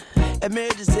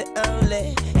 Emergency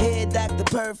only. Head doctor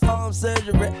perform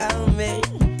surgery on me.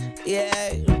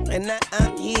 Yeah, and now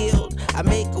I'm healed. I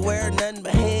make her wear nothing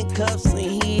but handcuffs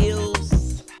and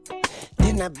heels.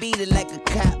 Then I beat it like a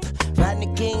cop.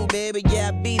 Rodney King, baby, yeah,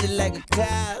 I beat it like a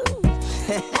cop.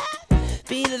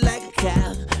 Beat it like a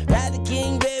cop. Rodney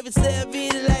King, baby, say I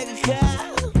beat it like a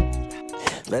cop.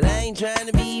 But I ain't trying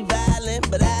to be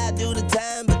violent, but I do the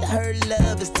time. But her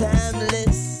love is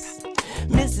timeless.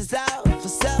 Mrs.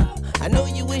 Officer, I know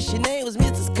you wish your name was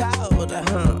Mrs. Calder,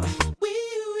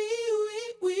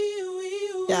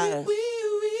 yeah,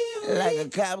 like a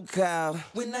cop call.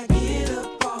 When I get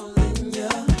up all in ya,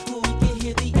 we can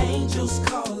hear the angels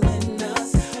calling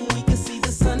us. We can see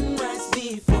the sunrise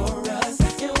before us.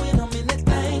 And when I'm in that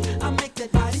thing, I make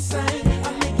that body sing.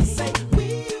 I make it say,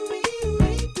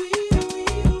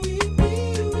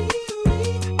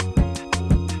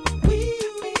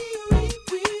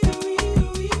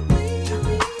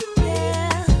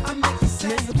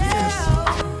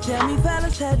 Tell me,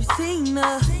 fellas, have you seen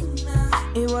her?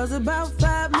 It was about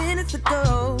 5 minutes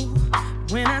ago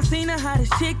when I seen the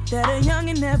hottest chick that a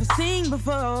youngin' never seen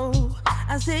before.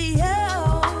 I say,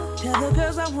 yo, tell the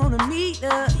girls I wanna meet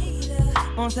her.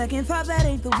 On second thought, that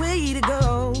ain't the way to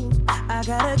go. I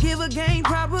gotta give her game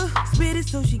proper, spit it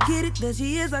so she get it. There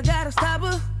she is, I gotta stop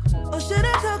her. Or should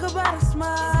I talk about a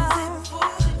smile?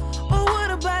 Or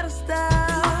what about a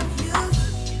style?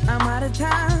 I'm out of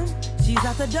time. She's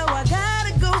out the door, I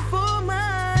gotta go for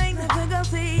mine. I think I'll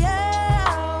say,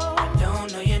 yeah. I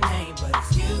don't know your name, but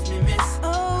excuse me, miss.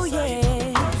 Oh, yeah.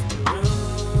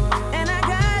 And I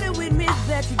gotta admit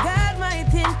that you got my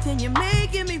attention. You're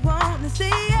making me want to say,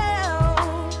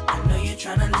 yeah. I know you're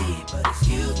tryna leave, but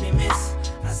excuse me, miss,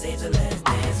 I saved the last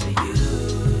dance for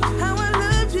you. How I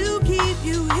love to keep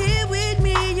you here with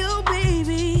me, yo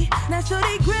baby. Now so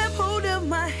they grab hold of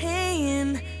my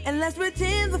hand and let's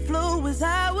pretend the flow was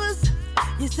ours.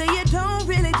 You say you don't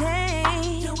really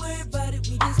dance. Don't worry about it,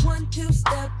 we just 1-2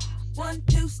 step.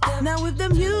 1-2 step. Now if the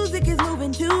music is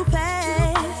moving too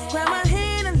fast, grab my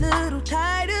hand a little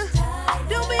tighter.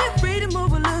 Don't be afraid to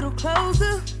move a little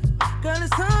closer. Girl,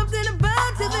 there's something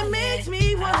about you that makes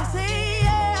me wanna say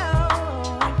yeah.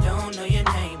 I don't know your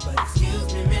name, but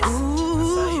excuse me, miss. Ooh.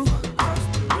 I saw you from across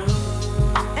the room.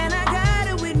 And I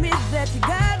gotta admit that you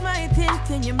got my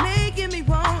attention. You're making me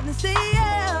want to say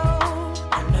yeah.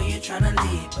 I know you're tryna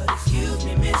leave, but excuse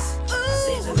me, miss. I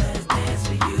saved the last dance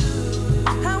for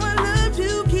you. How I love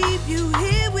to keep you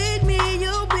here with me,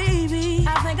 yo baby.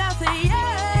 I think I'll say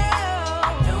yeah.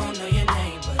 I don't know your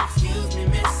name, but excuse me,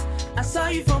 miss. I saw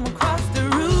you from across the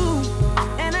room,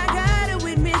 and I gotta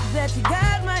admit that you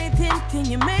got my attention.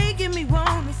 You're making me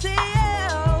want to say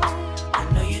yeah. I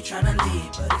know you're tryna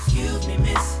leave, but excuse me,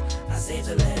 miss. I saved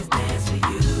the last dance for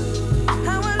you.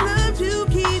 How I love to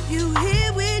keep you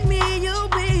here with me, yo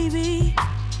baby.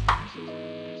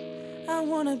 I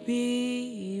wanna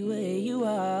be where you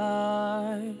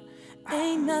are.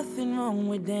 Ain't nothing wrong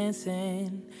with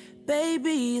dancing.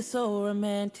 Baby, you're so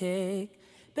romantic.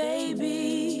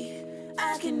 Baby,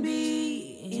 I can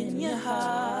be in your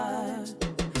heart.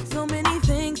 So many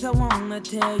things I wanna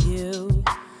tell you.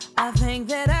 I think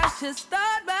that I should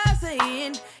start by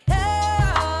saying,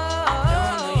 yeah.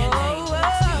 Don't know your name, but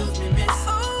excuse me, miss.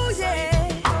 Oh, I saw you yeah.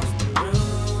 from across the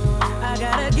room. I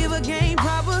gotta give her game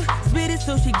proper. Spit it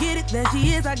so she get it. There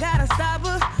she is, I gotta stop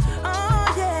her. Oh, I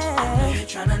know yeah. you're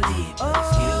tryna leave, but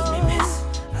excuse me, miss.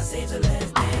 I saved the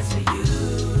last dance for you.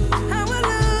 How I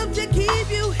love to keep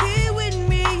you here with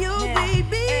me, yo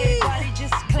baby. Everybody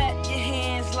just clap your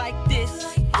hands like this.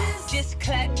 Just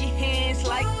clap your hands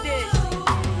like this.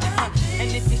 And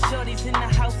if your shorty's in the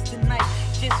house tonight,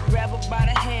 just grab her by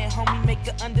the hand, homie, make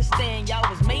her understand y'all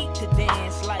was made to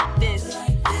dance like this.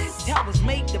 Y'all was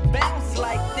made to bounce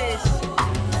like this.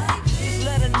 Just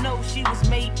let her know she was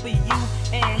made for you,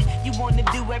 and you wanna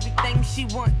do everything she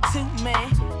want to,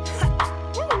 man.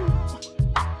 Woo.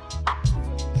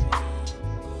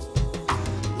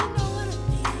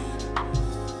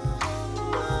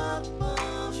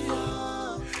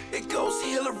 It goes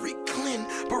Hillary Clinton,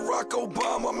 Barack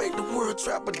Obama made the world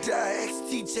trapper die.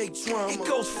 Ex-TJ Drama. It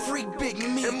goes Freak Big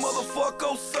Meats and motherfuck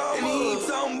Osama. And he ain't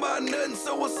talking about nothing,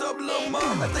 so what's up, lil'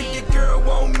 mama? I think your girl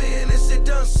want me and this shit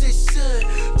done shit should.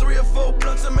 3 or 4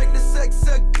 blunts to make the sex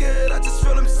so good. I just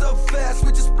feel him so fast,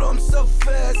 we just blow him so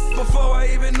fast. Before I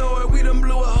even know it, we done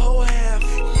blew a whole half.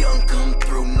 Young come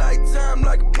through nighttime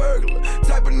like a burglar.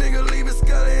 Type of nigga leave his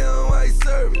Scotty on while he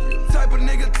serving. Type of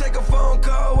nigga take a phone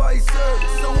call while he serving.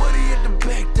 So what he at the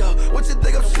back door? What you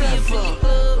think I'm strapped for?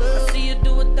 I see you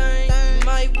do a thing. You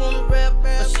might wanna rap,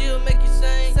 but she'll make you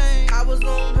sing. I was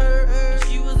on her, and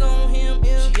she was on him.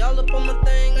 She all up on my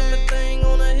thing, and my thing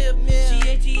on her hip. She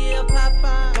ATL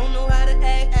Popeye, don't know how to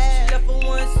act. She left for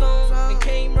one song and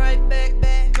came right back,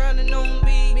 grinding on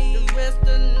me the rest of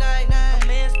the night. My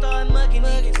man started mugging,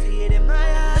 he can see it in my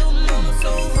eyes. Little mama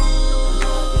so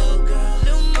rude,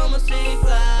 little mama say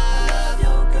fly.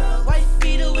 White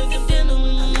beater with the denim.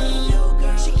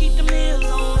 She keep the meals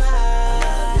on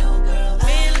high.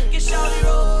 Man, look at shawty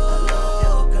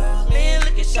roll. Man,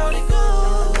 look at shawty go.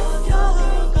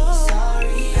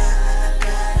 Sorry, I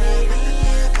got it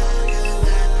for you.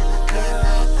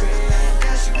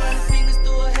 Now she running fingers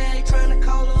through her hair, trying to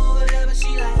call her or whatever. She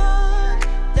like, fuck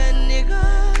that nigga.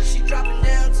 She dropping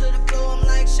down to the floor. I'm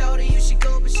like, shawty, you should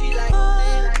go, but she like,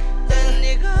 that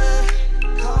nigga.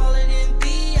 Call it in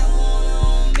B, I want her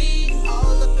on me.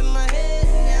 All up in my head,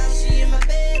 now she in my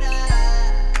bed.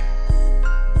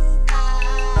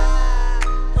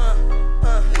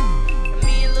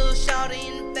 Me and little shawty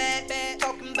in the back,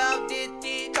 talking about this,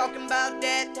 talking about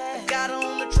that. I got her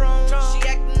on the throne, she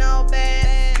acting all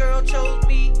bad. Girl chose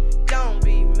me, don't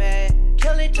be mad.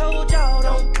 Kelly told y'all,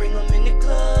 don't bring them in the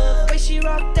club. Way she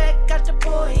rock that, got the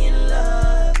boy in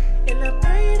love. And I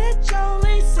pray that y'all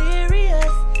ain't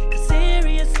serious, 'cause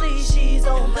seriously, she's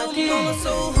on my dick. Little mama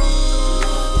so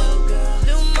hood,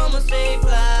 little mama say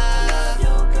fly.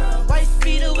 White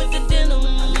beater with the denim.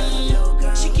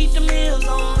 She keep the meals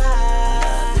on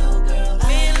high.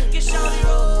 Man, look at shawty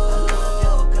roll.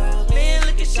 Man,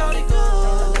 look at shawty go.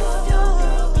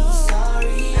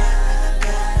 Sorry, I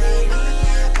got it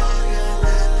for you.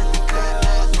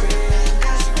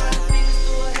 Now she running fingers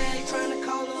through her hair, trying to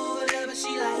call her or whatever.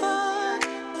 She like, fuck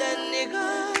that nigga.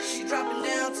 She dropping down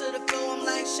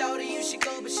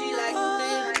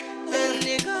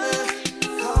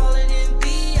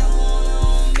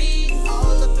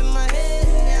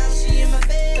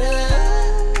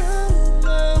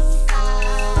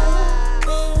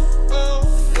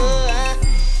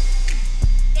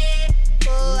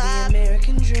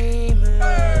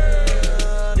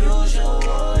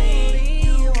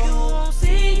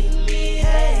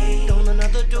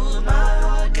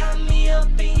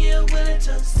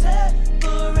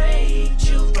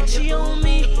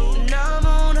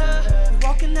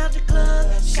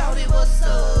shawty, what's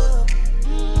up?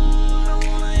 I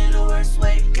wanna in the worst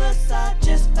way. Plus, I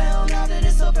just found out that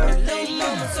it's her birthday. Little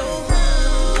mama so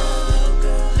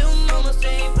high. Little mama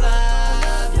stay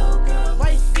fly.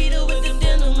 White beater with the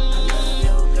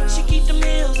denim. She keep them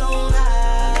heels on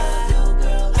high.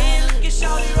 Man, look at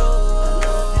shawty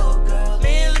roll.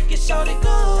 Man, look at shawty go.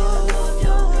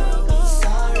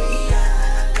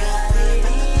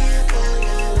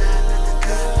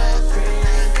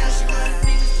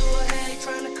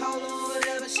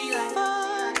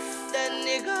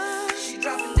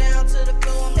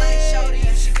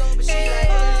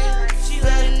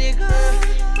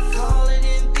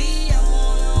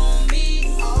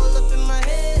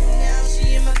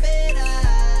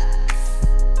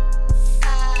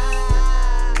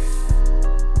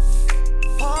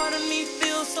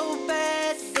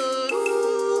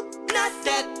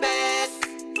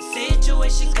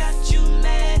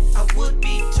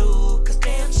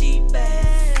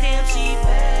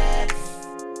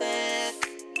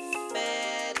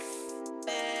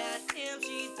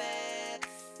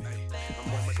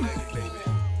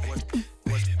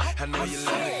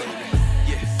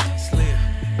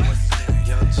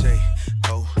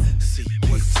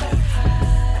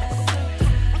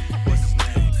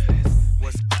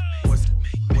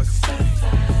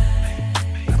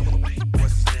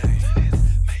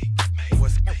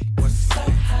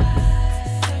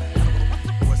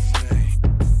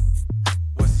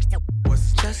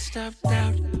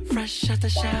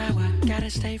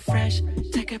 Stay fresh,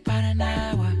 take about an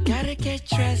hour. Gotta get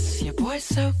dressed, your boy's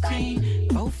so clean.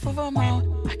 Both of them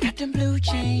on, I got them blue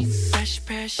jeans. Fresh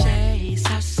pair of shades,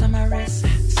 house on my wrist.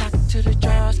 Sock to the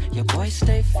drawers, your boy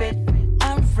stay fit.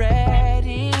 I'm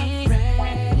ready,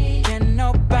 can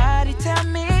nobody tell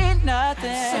me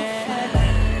nothing.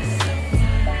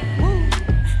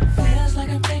 Feels like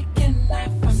I'm taking off,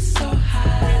 I'm so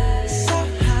high. So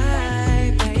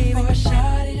high, baby. For a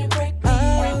shawty to break me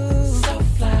out, so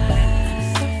fly.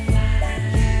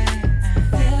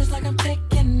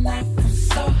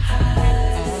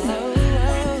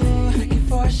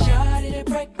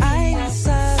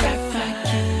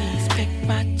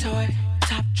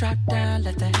 Drop down,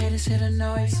 let the haters hear the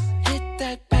noise. Hit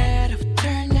that pedal,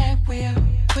 turn that wheel.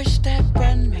 Push that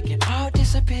button, make it all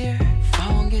disappear.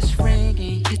 Phone gets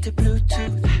ringing, hit the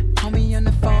Bluetooth. Call me on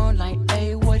the phone like,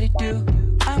 hey, what it do?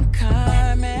 I'm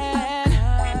coming,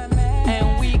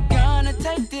 and we gonna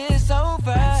take this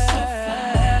over.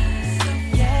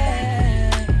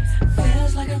 Yeah,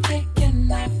 feels like I'm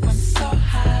taking off, I'm so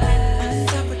high. On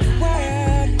top of the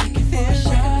world, looking for a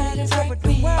shot to break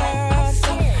me out. I'm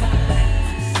so high.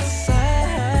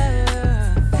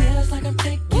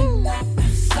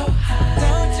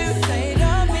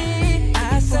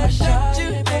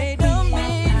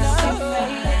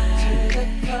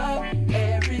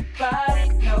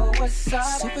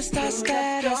 Superstar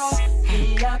status,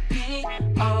 VIP,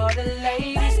 all the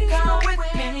ladies come with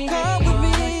me. Come with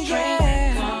me,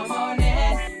 yeah. Come on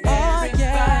in,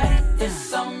 everybody,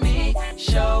 it's on me,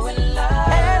 showing love.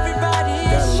 Everybody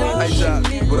showing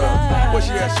me love. What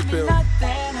she asked you, Bill?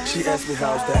 She asked me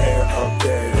how's the air up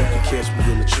there. You can catch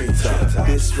me in the treetop.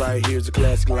 This right here's a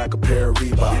classic like a pair of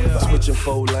Reebok. Switching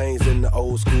 4 lanes in the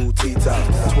old school T-top.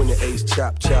 28s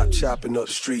chopping up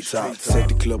the street top. Set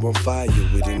the club on fire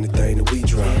with anything that we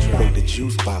drop. Make the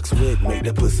juice box wet, make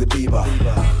that pussy bebop.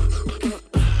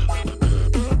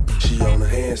 She on a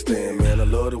handstand, man, I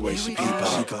love the way she peep out.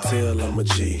 She can tell I'm a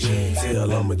G,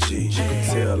 tell I'm a G. She can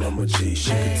tell I'm a G,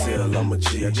 she can tell I'm a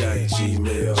G. I got a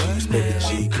Gmail, respect the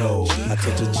G code. I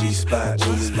touch a G spot,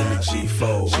 when you in the G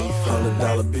fold.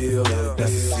 $100 bill,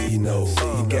 that's a C note.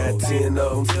 You got 10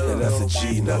 of them, and that's a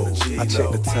G note. I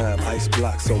check the time, ice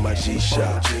blocks on my G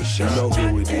shot. You know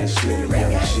who it is, Slim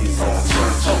Young G's.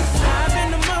 I've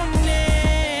in the morning,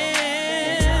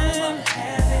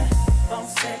 having phone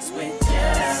sex with you.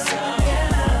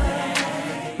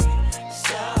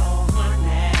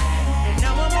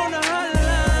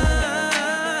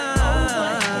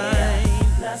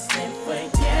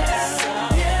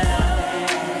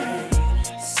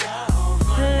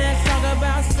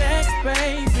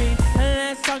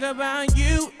 About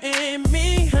you and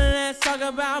me, let's talk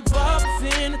about bubbles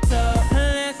in the tub.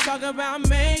 Let's talk about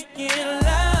making love.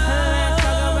 Let's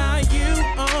talk about you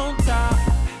on top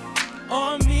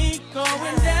or me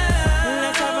going down.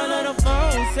 Let's have a little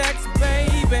phone sex,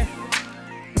 baby,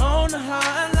 on the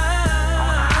hotline.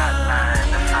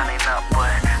 The sun ain't up, but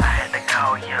I had to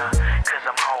call ya, 'cause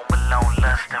I'm home alone,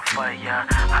 lusting for ya.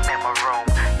 I'm in my room,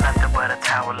 nothing but a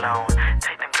towel on.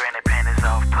 Take them granny panties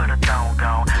off, put a thong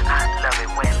on. I love it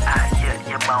when I hear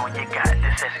you moan. You got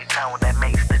this sexy tone that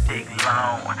makes the dick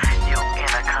long. You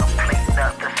in a complete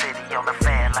other city on the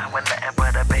fan line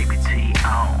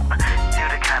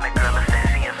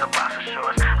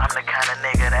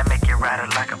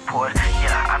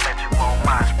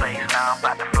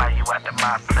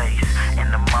my place in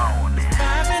the morning.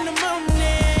 5 in the morning.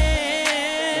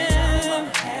 I'm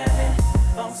having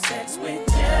phone sex with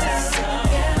you.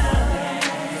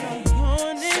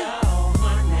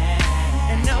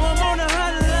 And now I'm on a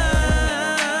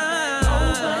hotline.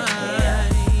 Over here,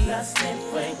 lusting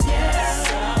for you.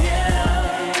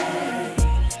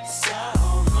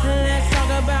 Let's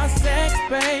talk about sex,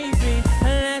 baby.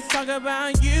 Let's talk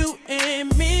about you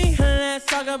and me. Let's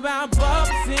talk about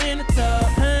bubbles in the tub.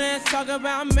 Let's talk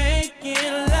about making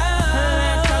love.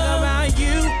 Let's talk about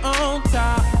you on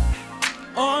top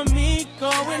or me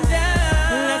going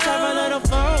down. Let's have a little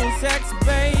phone sex,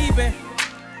 baby,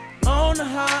 on the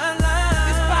hotline.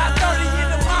 It's 5:30 in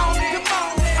the morning. Come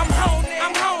on, I'm lonely,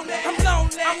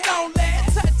 I'm lonely.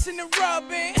 Touching and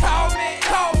rubbing. Call me,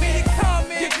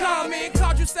 you're coming.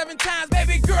 Called you 7 times,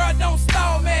 baby girl, don't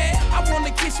stall me. I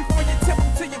wanna kiss you from your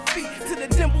temple to your feet, to the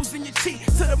dimples in your cheek,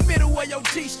 to the middle of your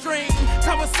G-string.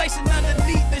 Conversation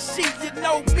underneath the sheet, you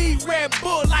know me, Red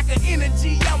Bull like an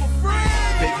energy, I'm a friend.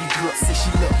 Baby girl say she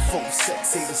love phone sex,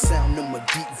 say the sound of my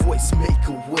deep voice make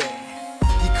her wet.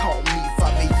 You call me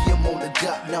 5 a.m. on the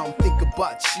dot, now I'm thinking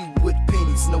about you with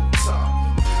pennies, no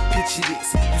time. Picture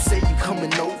this, you say you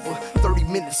coming over. 30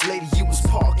 minutes later, you was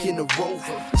parking a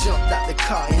Rover. Jumped out the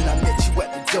car and I met you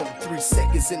at the door. 3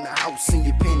 seconds in the house and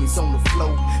your panties on the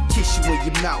floor. Kiss you in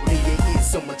your mouth and your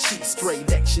ears on my cheeks. Straight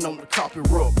action on the carpet,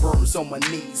 rub burns on my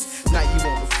knees. Now you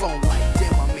on the phone like,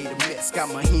 damn, I made a mess. Got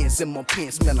my hands in my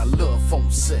pants, man, I love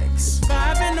phone sex.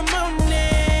 5 in the morning.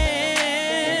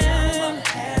 I'm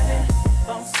having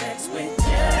phone sex with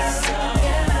you.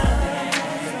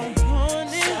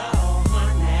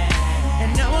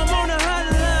 And now I'm on a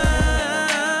hotline.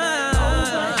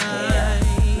 Over here,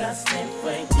 lusting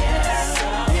for you.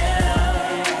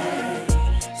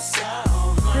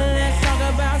 Let's talk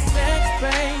about sex,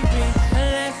 baby.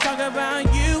 Let's talk about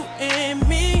you and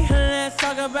me. Let's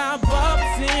talk about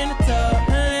bubbles in the tub.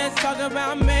 Let's talk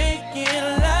about making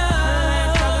love.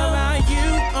 Let's talk about you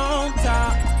on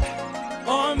top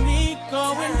or me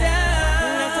going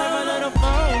down. Let's have a little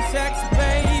phone sex,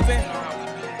 baby,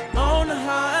 on the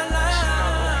hotline.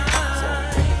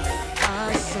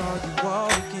 I saw you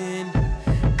walking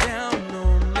down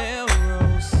on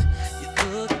Melrose. You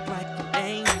look like an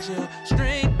angel,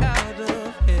 straight out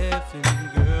of heaven,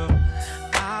 girl.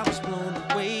 I was blown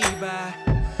away by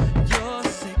your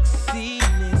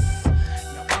sexiness.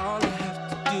 Now all I have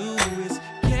to do is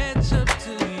catch up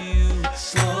to you.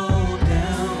 Slow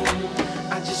down,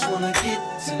 I just wanna get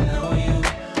to know you,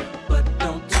 but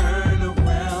don't turn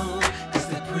around, 'cause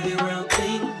that pretty round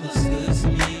thing looks good to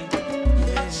me.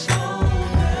 Slow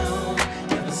down,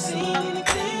 never seen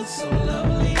anything so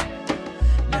lovely.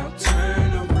 Now turn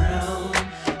around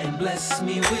and bless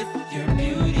me with your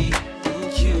beauty,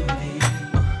 cutie.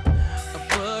 A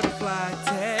butterfly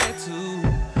tattoo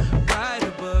right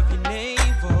above your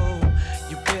navel.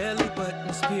 Your belly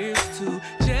button's pierced too,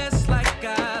 just like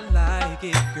I like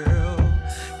it, girl.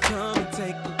 Come and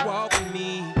take a walk with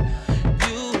me.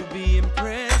 You'll be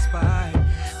impressed by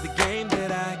the game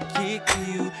that I kick to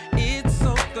you. It's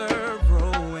so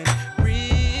thorough and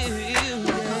real.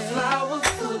 Like a flower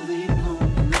fully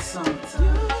bloomed in the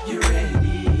summertime. You're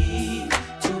ready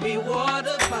to be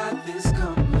watered by this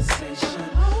conversation.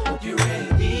 Hope you're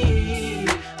ready.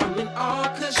 I'm in awe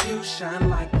 'cause you shine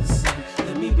like the sun.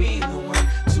 Let me be the one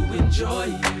to enjoy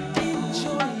you.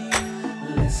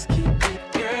 Let's keep it,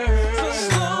 girl. So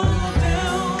slow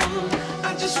down.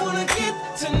 I just wanna get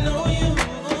to know you,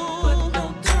 but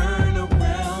don't turn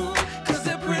around, 'cause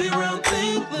that pretty round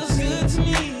thing looks good to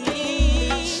me.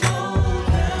 Slow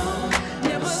down,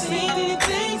 never seen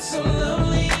anything so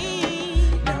lovely.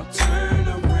 Now turn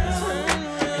around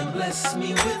and bless me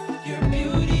with your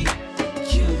beauty,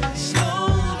 cutie. Slow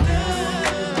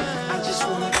down, I just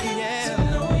wanna get to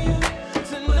know you,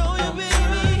 but don't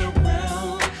turn around.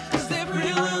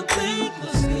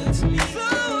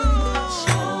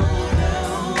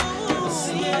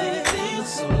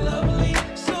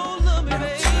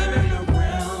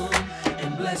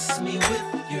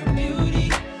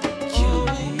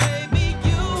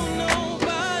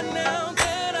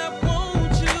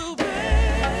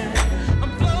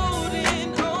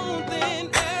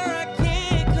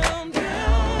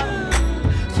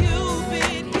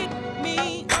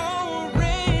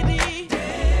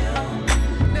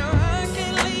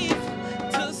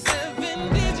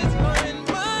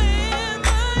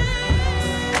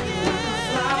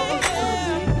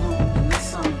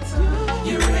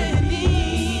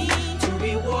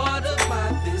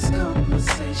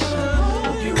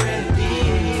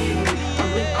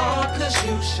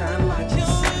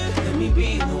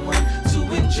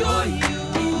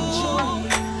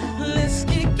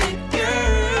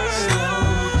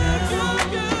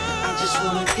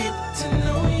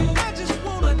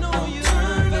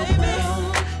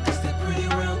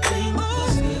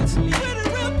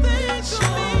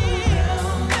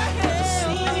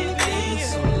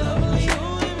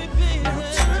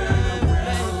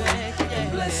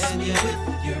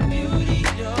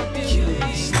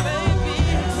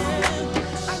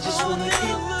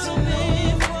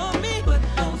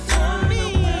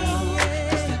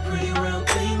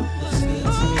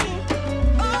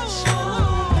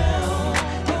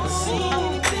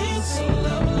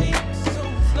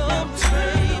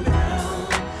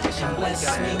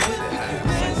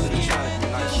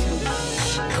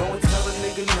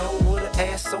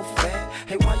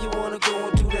 why you wanna go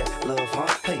and do that, love, huh?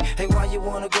 Hey, why you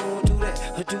wanna go and do that,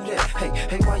 or do that?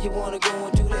 Hey, why you wanna go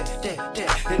and do that?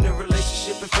 In a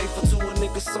relationship and faithful to a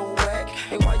nigga so whack.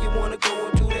 Hey, why you wanna go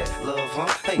and do that, love, huh?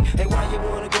 Hey, why you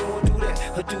wanna go and do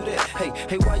that, or do that?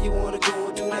 Hey, why you wanna go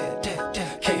and do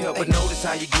that? Can't help but notice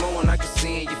how you glowing, I can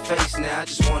see in your face now. I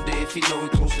just wonder if you know we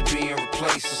close to being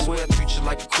replaced. I swear I treat you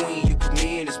like a queen, you put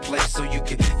me in this place so you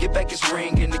can get back his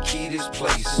ring and the key to this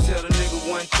place. Tell the nigga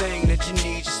one thing, that you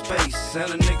need your space. Tell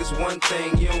the niggas one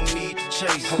thing, you don't need to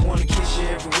chase. I wanna kiss you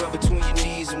everywhere between your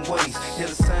knees and waist. Hear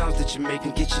the sounds that you make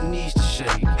and get your knees to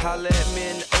shake. Holla at me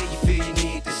in the A, you feel you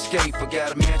need to escape. I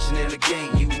got a mansion in the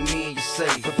gate, you, me, and you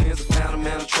safe. My fans have found a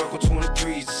man, a truck with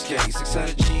 23s to skate.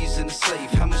 600 G's in the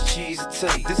safe, how much cheese it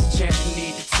take? This is a chance you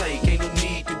need to take, ain't no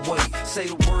need to wait. Say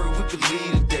the word, we could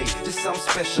leave today. This something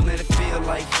special and it feel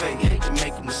like fate. Hate to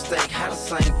make a mistake, how the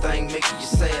same thing making you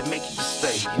sad, making you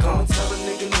stay. Go and tell a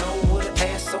nigga no with an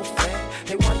ass so fat.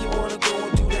 Hey, why you wanna go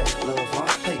and do that, love, huh?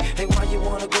 Hey, why you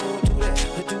wanna go and do that,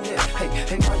 or do that?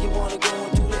 Hey, why you wanna go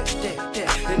and do that?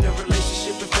 In a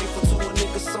relationship and faithful to a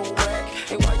nigga so whack.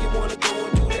 Hey, why you wanna go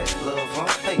and do that, love, huh?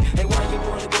 Hey, why you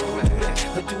wanna go and do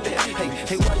that, or do that?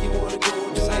 Hey, why you wanna go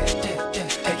and do that?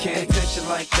 Hey, can't touch you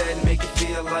like that and make it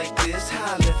feel like this.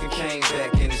 How I left and came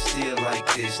back and it's still like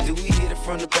this. Do we hit it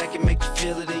from the back and make you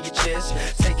feel it in your chest?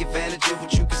 Take advantage of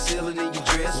what you conceal it in your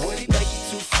dress. Would he make you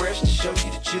too fresh to show you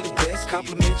that you're the best?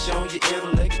 Compliment you on your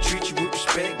intellect, treat you with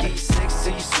respect. Get you sex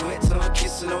till you sweat, tongue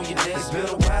kissing on your neck. It's been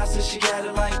a while since you got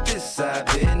it like this, I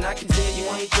bet. And I can tell you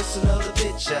ain't just another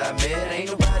bitch I met. Ain't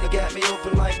nobody got me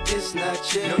open like this, not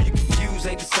yet. No, you confused,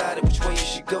 ain't decided which way you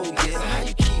should go yet. So how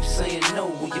you keep saying no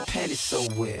when your panties so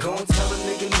wet? Go and tell a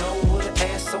nigga no with an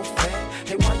ass so fat.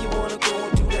 Hey, why you wanna go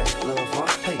and do that, love, huh?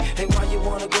 Hey, why you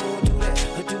wanna go and do that,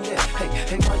 or do that?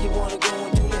 Hey, why you wanna go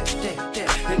and do that?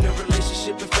 In a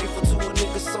relationship and faithful to a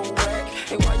nigga so whack.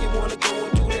 Hey, why you wanna go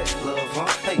and do that, love, huh?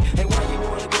 Hey, why you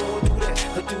wanna go and do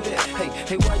that, or do that?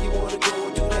 Hey, why you wanna go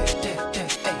and do that?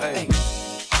 Hey,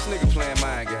 this nigga playing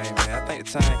mind game, man. I think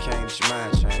the time came that your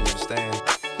mind changed, you understand?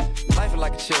 Life is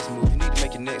like a chess move, you need to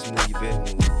make your next move your best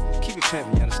move. Keep it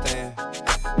pimpin', you understand?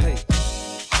 Hey,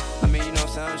 I mean, you know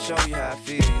what I'm saying? I'm showing you how I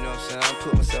feel, you know what I'm saying? I'm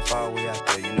putting myself all the way out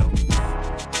there, you know?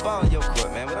 Ball in your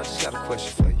court, man, but I just got a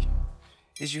question for you.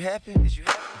 Is you happy?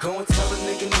 Go and tell a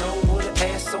nigga no with an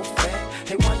ass so fat.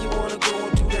 Hey, why you wanna go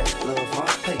and do that, love, huh?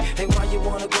 Hey, why you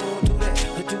wanna go and do that,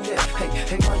 or do that?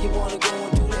 Hey, why you wanna go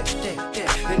and do that?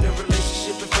 In a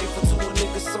relationship and faithful to a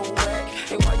nigga so whack.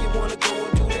 Hey, why you wanna go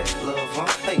and do that, love, huh?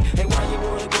 Hey, why you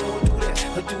wanna go and do that,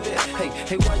 or do that?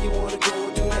 Hey, why you wanna go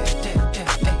and do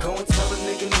that? Go and tell a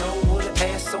nigga no with an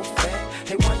ass so fat.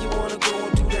 Hey, why you wanna go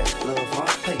and do that, love, huh?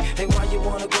 Hey, why you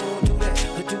wanna go and do that,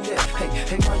 or do that?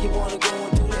 Hey, why you wanna go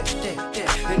and do that?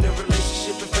 In a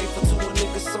relationship and faithful to a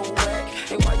nigga so whack.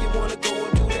 Hey, why you wanna go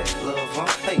and do that, love, huh?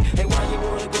 Hey, why you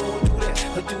wanna go and do that,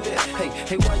 or do that?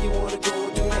 Hey, why you wanna go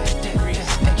and do that?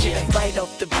 Yeah, right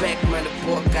off the back, man, the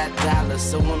boy got dollars,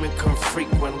 so women come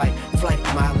frequent like flight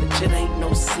mileage. It ain't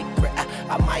no secret.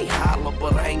 I might holler,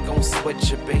 but I ain't gon'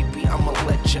 sweat you, baby. I'ma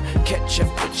let you catch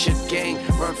up with your gang.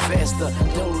 Run faster,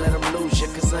 don't let them lose you,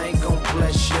 cause I ain't gon'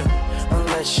 bless you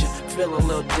unless you feel a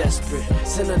little desperate.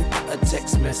 Send a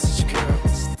text message, girl.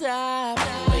 Stop,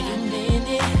 wait a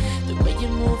minute. The way you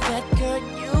move that girl,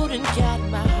 you done got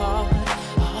my heart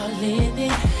all in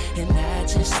it. And I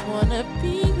just wanna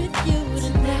be with you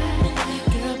tonight.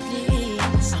 Girl,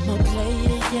 please, I'm a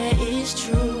player, yeah, it's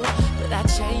true. But I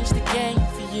changed the game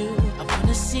for you. I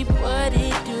wanna see what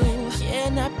it do.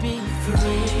 Can I be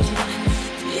free?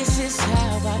 This is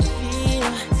how I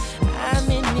feel. I'm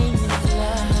in need of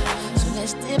love. So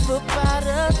let's dip up out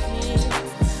of here.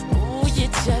 Ooh,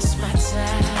 you're just my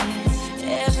type.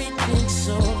 Everything's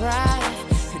so right.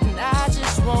 And I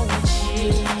just want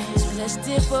you. So let's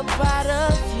dip up out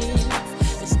of here.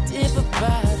 Let's dip up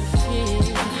out of here.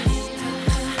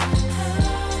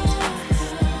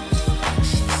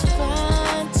 She's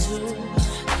fine too,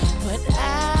 but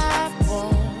I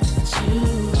want you.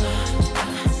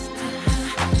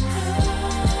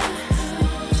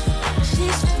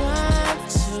 She's fine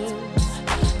too,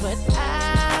 but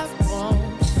I want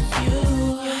you.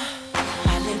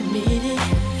 I'll admit it,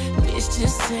 this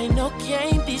just ain't no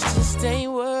game, these just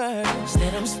ain't words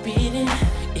that I'm speeding.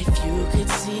 If you could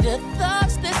see the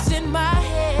thoughts that's in my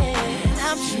head,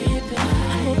 I'm tripping,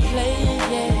 I'm a player,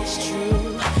 yeah, it's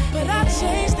true. But I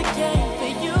changed the game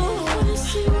for you. I wanna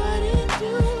see what it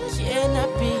do. Can I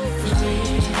be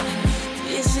free?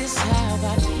 This is how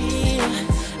I feel.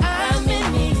 I'm in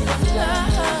need of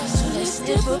love. So let's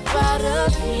dip up out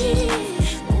of here.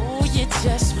 Ooh, you're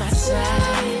just my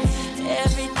type.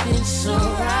 Everything's so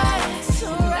right.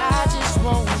 And I just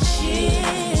want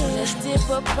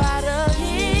up out of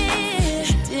here.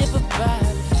 Dip up out of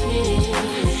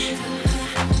here.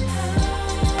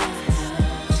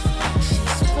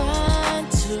 She's fine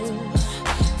too,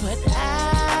 but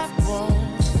I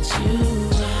want you.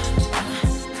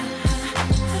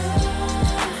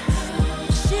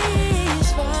 She's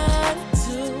fine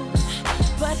too,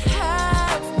 but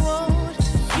I want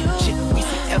you. Shit, we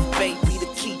say F baby, the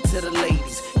key to the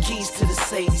ladies, keys to the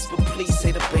Sadies, but please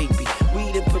say the baby.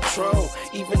 Weed and Patron,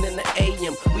 even in the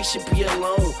AM, we should be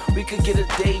alone. We could get a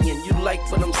day in. You like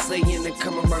what I'm saying and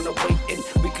come around the waiting.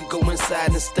 We could go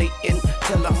inside and stay in.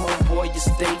 Tell the homeboy you're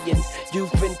staying.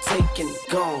 You've been taken,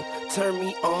 gone. Turn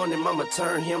me on and mama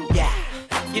turn him. Yeah.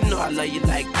 You know I love you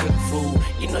like good food.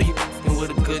 You know you f***ing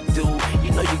with a good dude.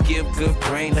 You know you give good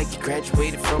brain like you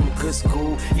graduated from a good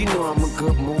school. You know I'm a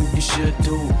good mood, you should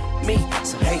do me.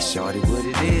 So hey shorty, what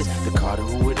it is, the Carter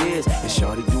who it is, and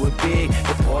shorty do it big.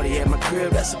 The party at my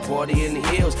crib, that's a party in the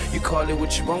hills. You call it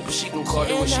what you want, but she gon' call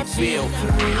it what she feel.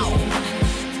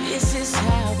 This is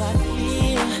how I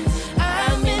feel.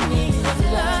 I'm in need of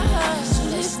love, so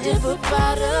let's dip up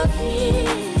out of here.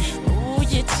 Ooh,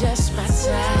 you're just my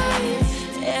type.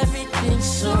 Everything's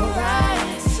so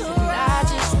right, and I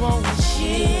just want to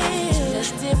chill. So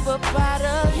let's dip up out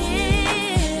of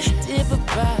here. Dip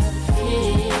up out of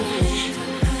here.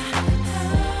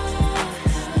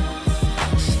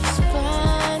 She's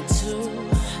fine too,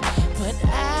 but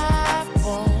I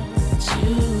want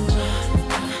you.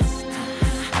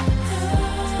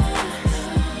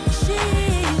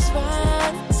 She's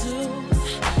fine too,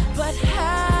 but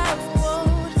I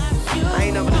want you. I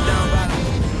ain't never down by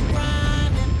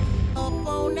Up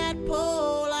on that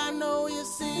pole, I know you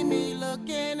see me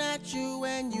looking at you,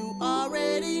 and you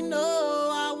already know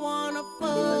I wanna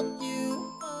fuck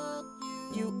you.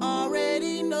 You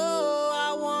already know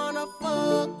I wanna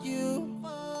fuck you.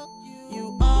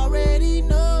 You already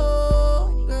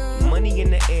know, girl. Money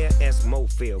in the air as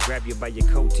Mofil. Grab you by your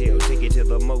coattail, take it to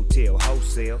the motel,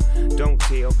 wholesale. Don't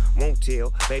tell, won't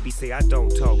tell. Baby say I don't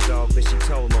talk, dog, then she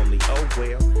told on me. Oh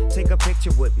well, take a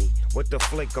picture with me. What the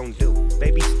flick gon' do?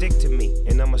 Baby, stick to me,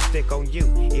 and I'ma stick on you.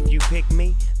 If you pick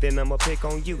me, then I'ma pick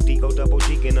on you. D-O double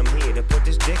G, and I'm here to put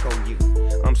this dick on you.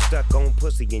 I'm stuck on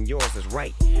pussy, and yours is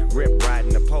right. Rip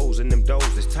riding the poles, and them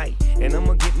doors is tight. And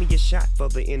I'ma get me a shot for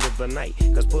the end of the night.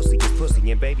 Cause pussy is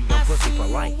pussy, and baby, I'm pussy for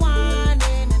life. Whining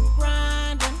and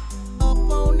grinding up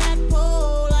on that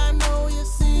pole. I know you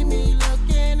see me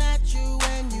looking at you,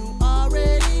 and you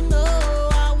already know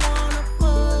I wanna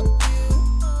fuck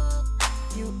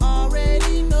you. You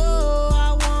already know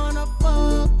I wanna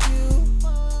fuck you.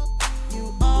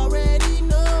 You already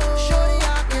know. Shorty,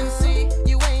 I can see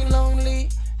you ain't lonely.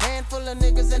 Handful of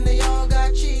niggas and they all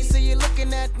got cheese. So you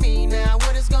looking at me now,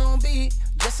 what it's gonna be?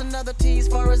 Just another tease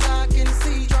far as I can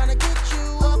see. Trying to get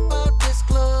you up out this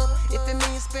club. If it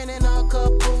means spending a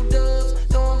couple dubs,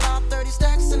 throwing about 30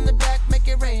 stacks in the back, make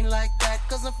it rain like that.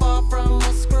 Cause I'm far from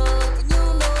a scrub. You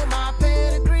know my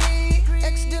pedigree.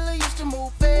 Ex-dealer used to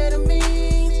move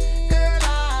amphetamines. Girl,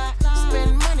 I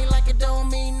spend money like it don't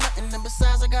mean nothing. And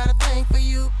besides, I got a thing for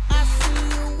you. I see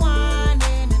you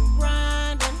whining and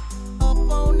grinding up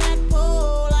on that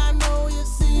pole. I know you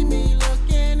see me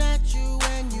looking at you,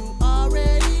 and you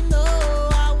already know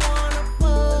I wanna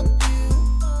fuck you.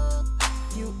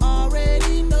 You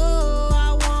already know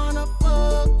I wanna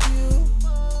fuck you.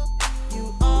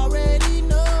 You already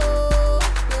know,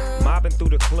 girl. Mobbing through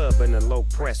the club in a low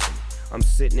pressing. I'm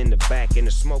sitting in the back in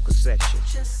the smoker section.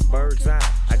 Bird's eye,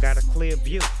 I got a clear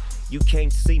view. You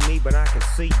can't see me, but I can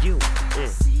see you.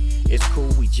 It's cool,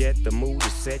 we jet, the mood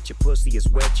is set. Your pussy is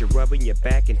wet, you're rubbing your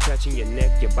back and touching your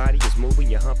neck. Your body is moving,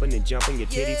 you're humping and jumping. Your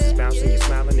titties is bouncing, you're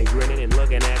smiling and grinning and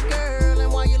looking at me. Girl,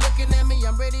 and while you're looking at me,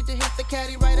 I'm ready to hit the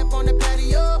caddy right up on the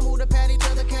patio. Move the patty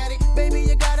to the caddy. Baby,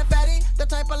 you got a fatty, the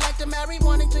type I like to marry.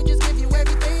 Wanting to just give you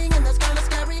everything, and that's kinda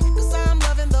scary. Cause I'm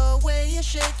loving the way you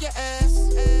shake your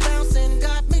ass. Bouncing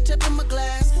got me tipping my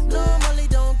glass. Normally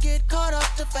don't get caught up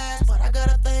too fast, but I got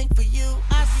a thing for you.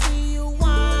 I see you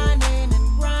whining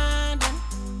and grinding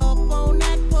up on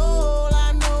that pole.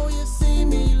 I know you see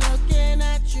me looking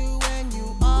at you, and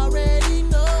you already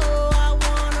know I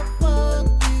wanna fuck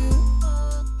you.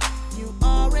 You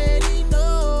already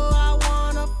know I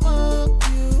wanna fuck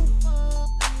you.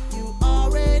 You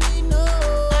already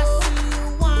know. I see you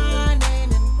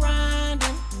whining and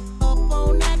grinding up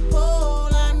on that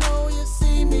pole. I know you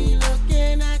see me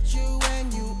looking at you,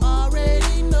 and you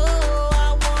already know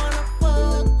I wanna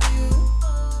fuck you.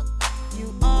 You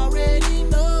already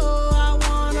know I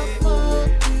wanna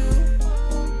fuck you.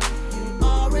 You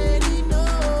already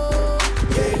know.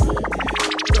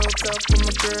 Broke up with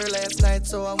my girl last night,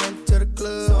 so I went to the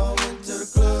club.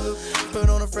 Put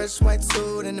on a fresh white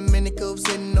suit and a mini coupe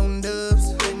sitting on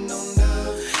dubs.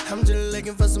 I'm just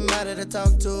looking for somebody to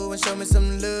talk to and show me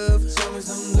some love.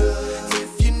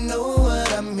 If you know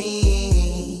what I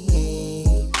mean.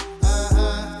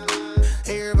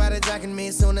 Everybody jacking me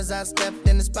as soon as I stepped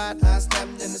in the spot.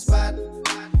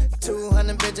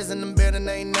 200 bitches in the building,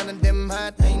 ain't none of them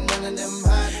hot.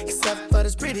 Except for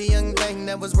this pretty young thing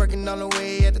that was working all the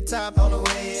way at the top.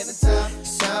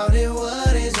 Shouted,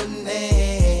 what is her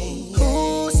name?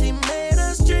 Ooh, she made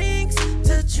us drinks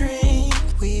to drink.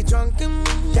 We drunk and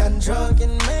got drunk,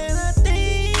 and man, I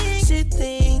think she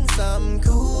thinks I'm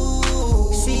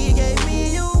cool. She gave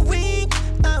me a wink,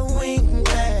 I winked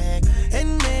back,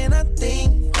 and man, I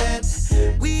think that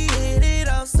we hit it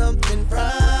off something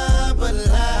proper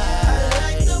like. I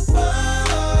like the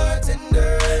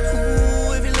bartender.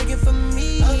 Ooh, if you're looking for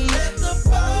me, I'm at the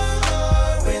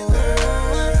bar with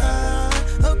her.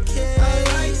 Okay. I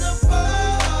like the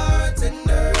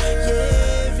bartender.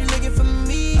 Yeah, if you're looking for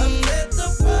me, I'm at the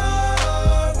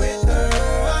bar with her.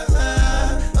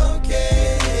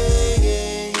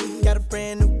 Okay. Got a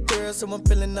brand new girl, so I'm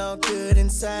feeling all good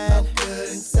inside.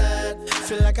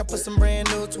 Feel like I put some brand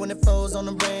new 24s on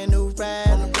a brand new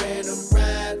ride.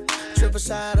 Triple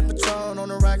shot of Patron on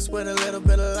the rocks with a little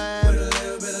bit of lime.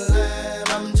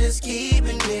 I'm just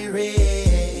keeping it real.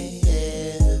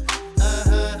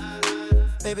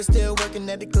 Baby still working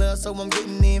at the club, so I'm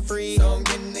getting in free.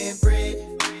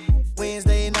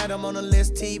 Wednesday night I'm on the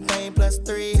list, T-Pain plus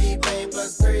 3.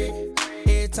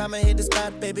 Every time I hit the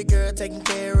spot, baby girl taking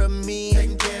care of me. How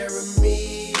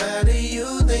do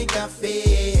you think I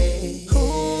feel?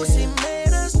 Ooh, she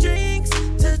made us drinks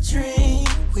to drink.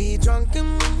 We drunk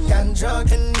and got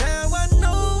drunk, and now I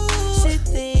know she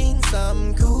thinks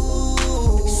I'm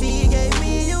cool. She gave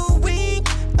me a wink,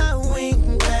 I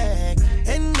winked back,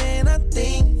 and man, I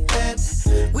think that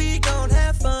we gon'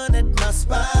 have fun at my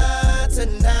spot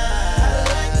tonight. I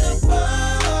like the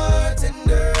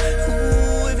bartender.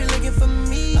 Ooh, if you're looking for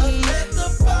me, I'm at the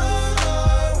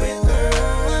bar with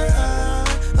her.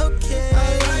 Okay.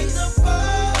 I like the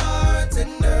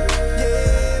bartender.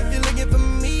 Yeah, if you're looking for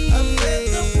me, I'm at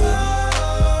the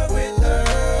bar with her.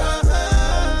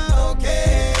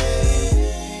 Okay.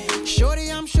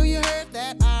 Shorty, I'm sure you heard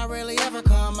that I rarely ever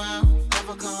come out.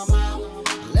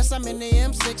 Unless I'm in the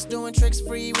M6 doing tricks,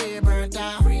 freeway burnt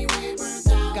out.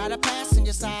 Got a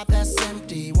passenger side that's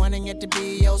empty, wanting it to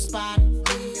be your spot.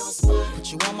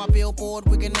 Put you on my billboard,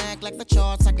 we can act like the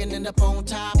charts, I can end up on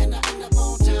top.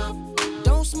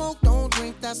 Don't smoke, don't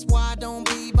drink, that's why I don't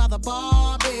be by the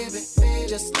bar, baby.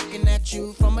 Just looking at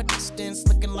you from a distance,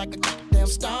 looking like a goddamn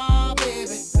star,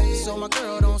 baby. So my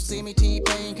girl don't see me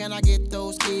T-Pain, can I get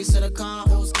those keys to the car?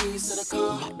 About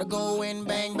to go in,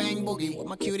 bang, bang, boogie with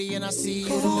my cutie and I see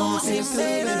you. Ooh, she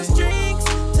made us drinks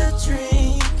to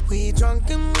drink. We drunk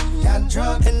and got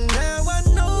drunk, and now I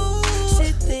know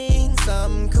she thinks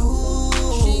I'm cool.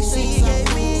 She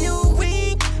gave me a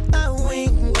wink, I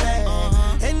winked back,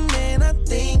 and man, I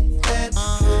think that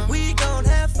we gon'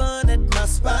 have fun at my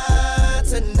spot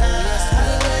tonight.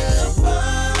 I like the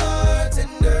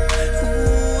bartender.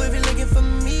 Ooh, if you're looking for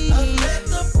me, I'm at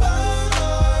the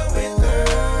bar with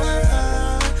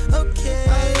her. Okay.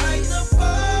 I like the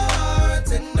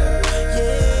bartender.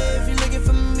 Yeah, if you're looking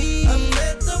for me, I'm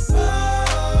at the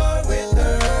bar with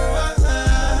her.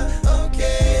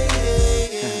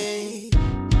 Okay.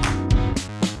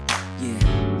 Yeah.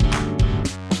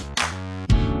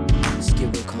 Let's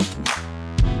get real comfortable.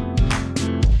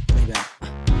 Way back.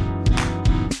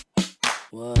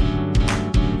 What?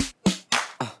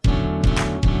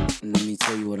 Let me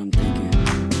tell you what I'm thinking.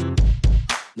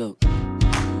 Look.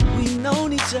 We've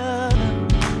known each other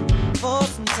for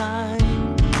some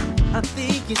time. I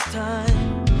think it's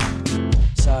time.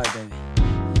 Sorry, baby.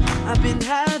 I've been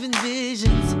having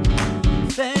visions,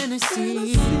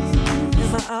 fantasies.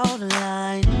 Am I out of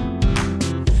line?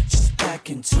 Just back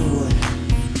into it.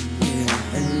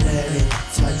 Yeah. And let it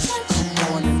touch. Come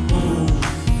on and move.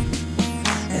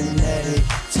 And let it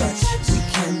touch. We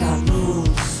cannot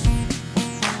lose.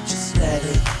 Just let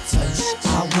it touch.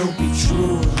 I will be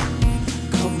true.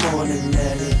 Come on and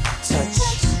let it touch.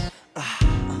 I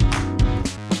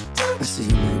see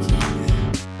you back here, man.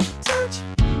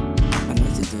 I know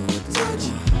what to do with the light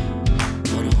on.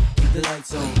 Hold on. Keep the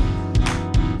lights on.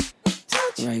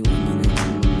 Right when you're next to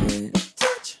my bed.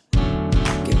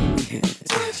 Give me a hand.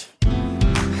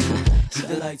 Keep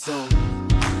the lights on.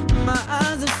 My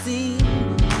eyes have seen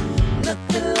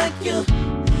nothing like you. I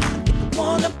think I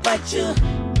wanna bite you.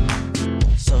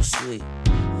 So sweet.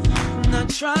 I'm not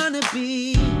trying to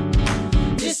be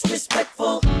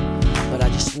disrespectful, but I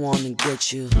just wanna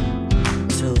get you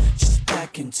to just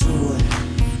back into it.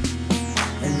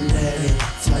 And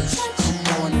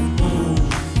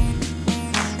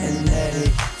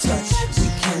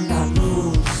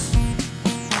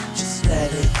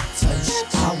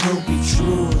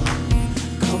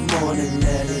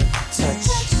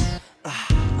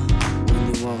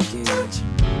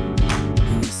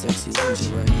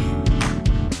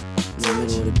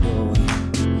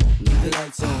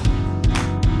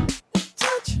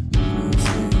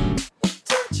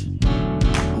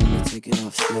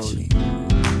off slowly.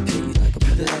 Hit you like a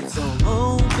banana.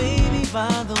 Oh, baby,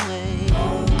 by the way.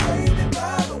 Oh, baby,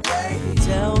 by the way.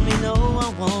 Tell me no, I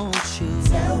want you.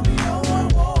 Tell me no, I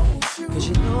want you. 'Cause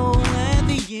you know at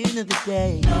the end of the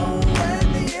day.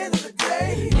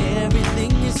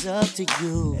 Everything is up to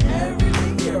you.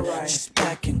 Everything, you're right. Just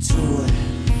back into it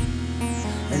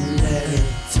and let it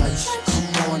touch.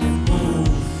 Come on and move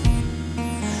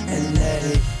and let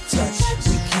it touch.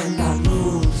 We cannot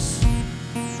lose.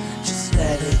 Just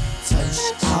let it touch.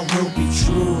 I will be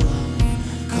true.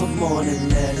 Come on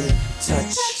and let it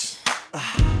touch.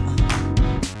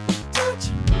 Touch.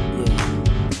 Yeah.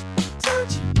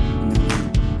 Touch.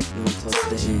 No, close to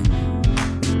the end.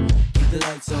 Keep the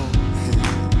lights on.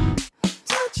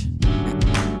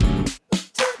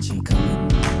 I'm coming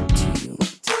to you.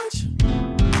 Touch.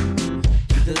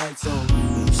 Keep the lights on.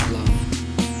 Real slow.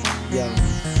 Yo.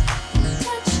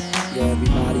 Yo,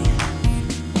 everybody.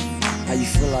 How you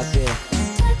feel out there?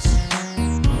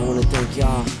 I wanna thank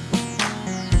y'all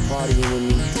for partying with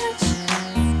me.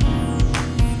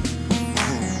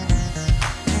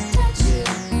 Yeah.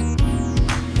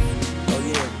 Oh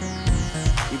yeah.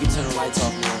 You can turn the lights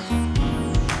off now.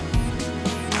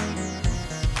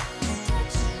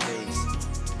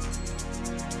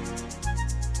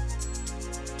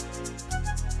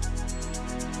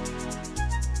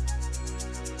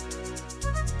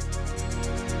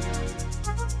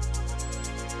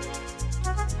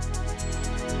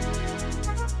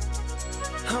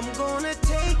 I'm gonna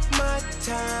take my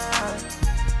time.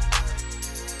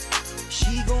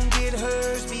 She gon' get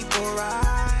hers before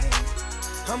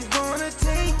I'm gonna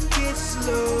take it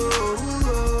slow.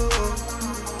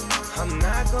 I'm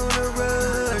not gonna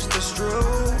rush the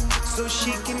stroke, so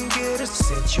she can get a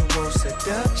sensual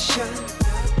seduction.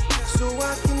 So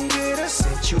I can get a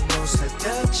sensual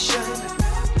seduction.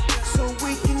 So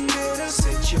we can get a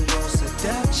sensual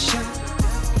seduction.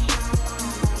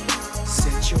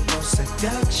 Sensual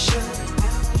seduction.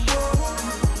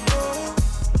 Whoa.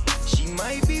 She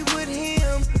might be with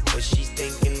him, but she's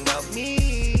thinking about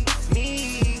me,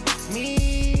 me.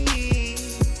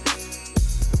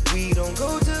 We don't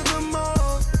go to the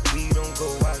mall, we don't go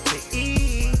out to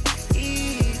eat.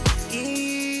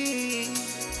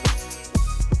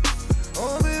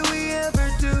 All that we ever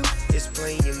do is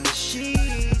play in the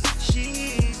sheets.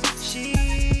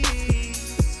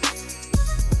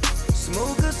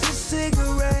 Smoke us a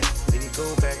cigarette, then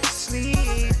go back to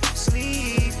sleep.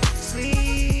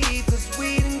 'Cause we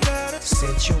done got a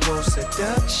sensual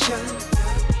seduction.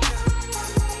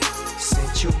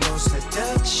 Sensual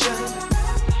seduction.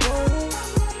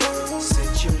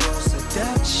 Sensual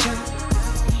seduction.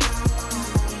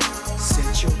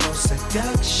 Sensual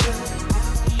seduction.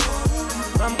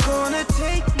 I'm gonna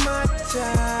take my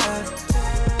time.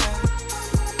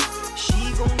 She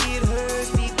gon' get hers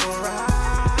before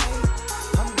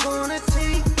I'm gonna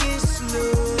take it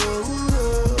slow.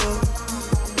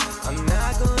 I'm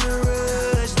not gonna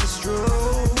rush the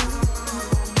stroke.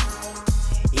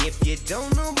 If you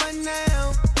don't know by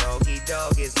now, Doggy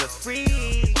Dog is a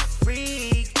freak.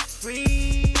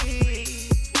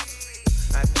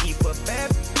 I keep a bad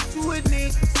with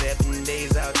me 7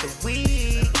 days out the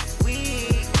week.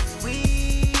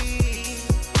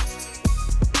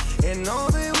 And all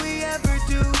that we ever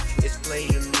do is play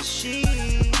in the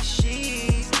sheets.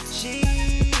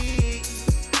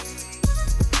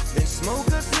 Then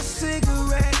smoke us a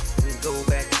cigarette and go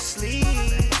back to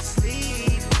sleep.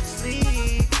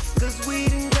 'Cause we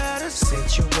done got a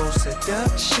sensual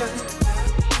seduction.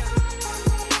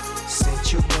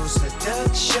 Sensual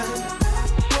seduction.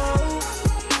 Whoa.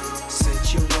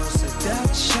 Sensual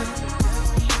seduction.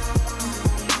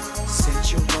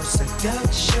 Sensual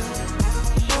seduction.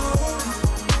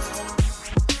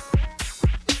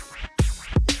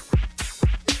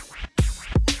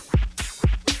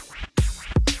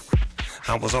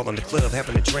 I was all in the club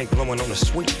having a drink, blowing on the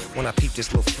sweet when I peeped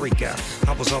this little freak out.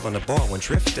 I was all in the bar when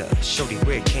Drifter, Shorty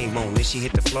Red came on, then she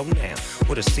hit the floor now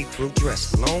with a see-through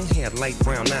dress, long hair, light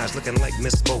brown eyes, looking like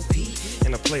Miss Bo P.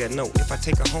 And a player note, if I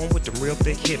take her home with the real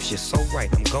big hips, you're so right,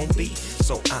 I'm gon' be.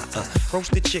 So I approach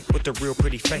the chick with the real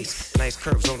pretty face, nice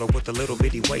curves on her with a little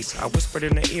bitty waist. I whispered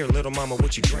in her ear, little mama,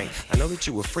 what you drink? I know that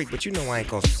you a freak, but you know I ain't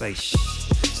gon' say shh.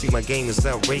 See, my game is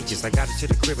outrageous. I got her to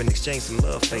the crib and exchanged some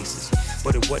love faces.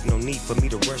 But it wasn't no need for me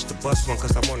to rush the bus one,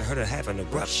 'cause I wanted her to have an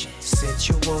eruption.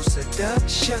 Sensual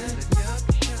seduction.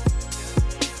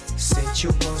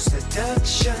 Sensual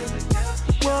seduction.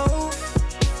 Whoa.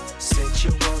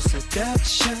 Sensual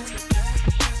seduction.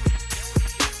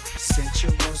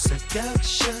 Sensual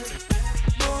seduction.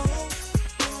 Whoa.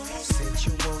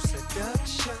 Sensual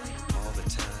seduction. All the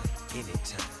time,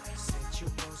 anytime.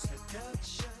 Sensual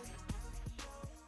seduction.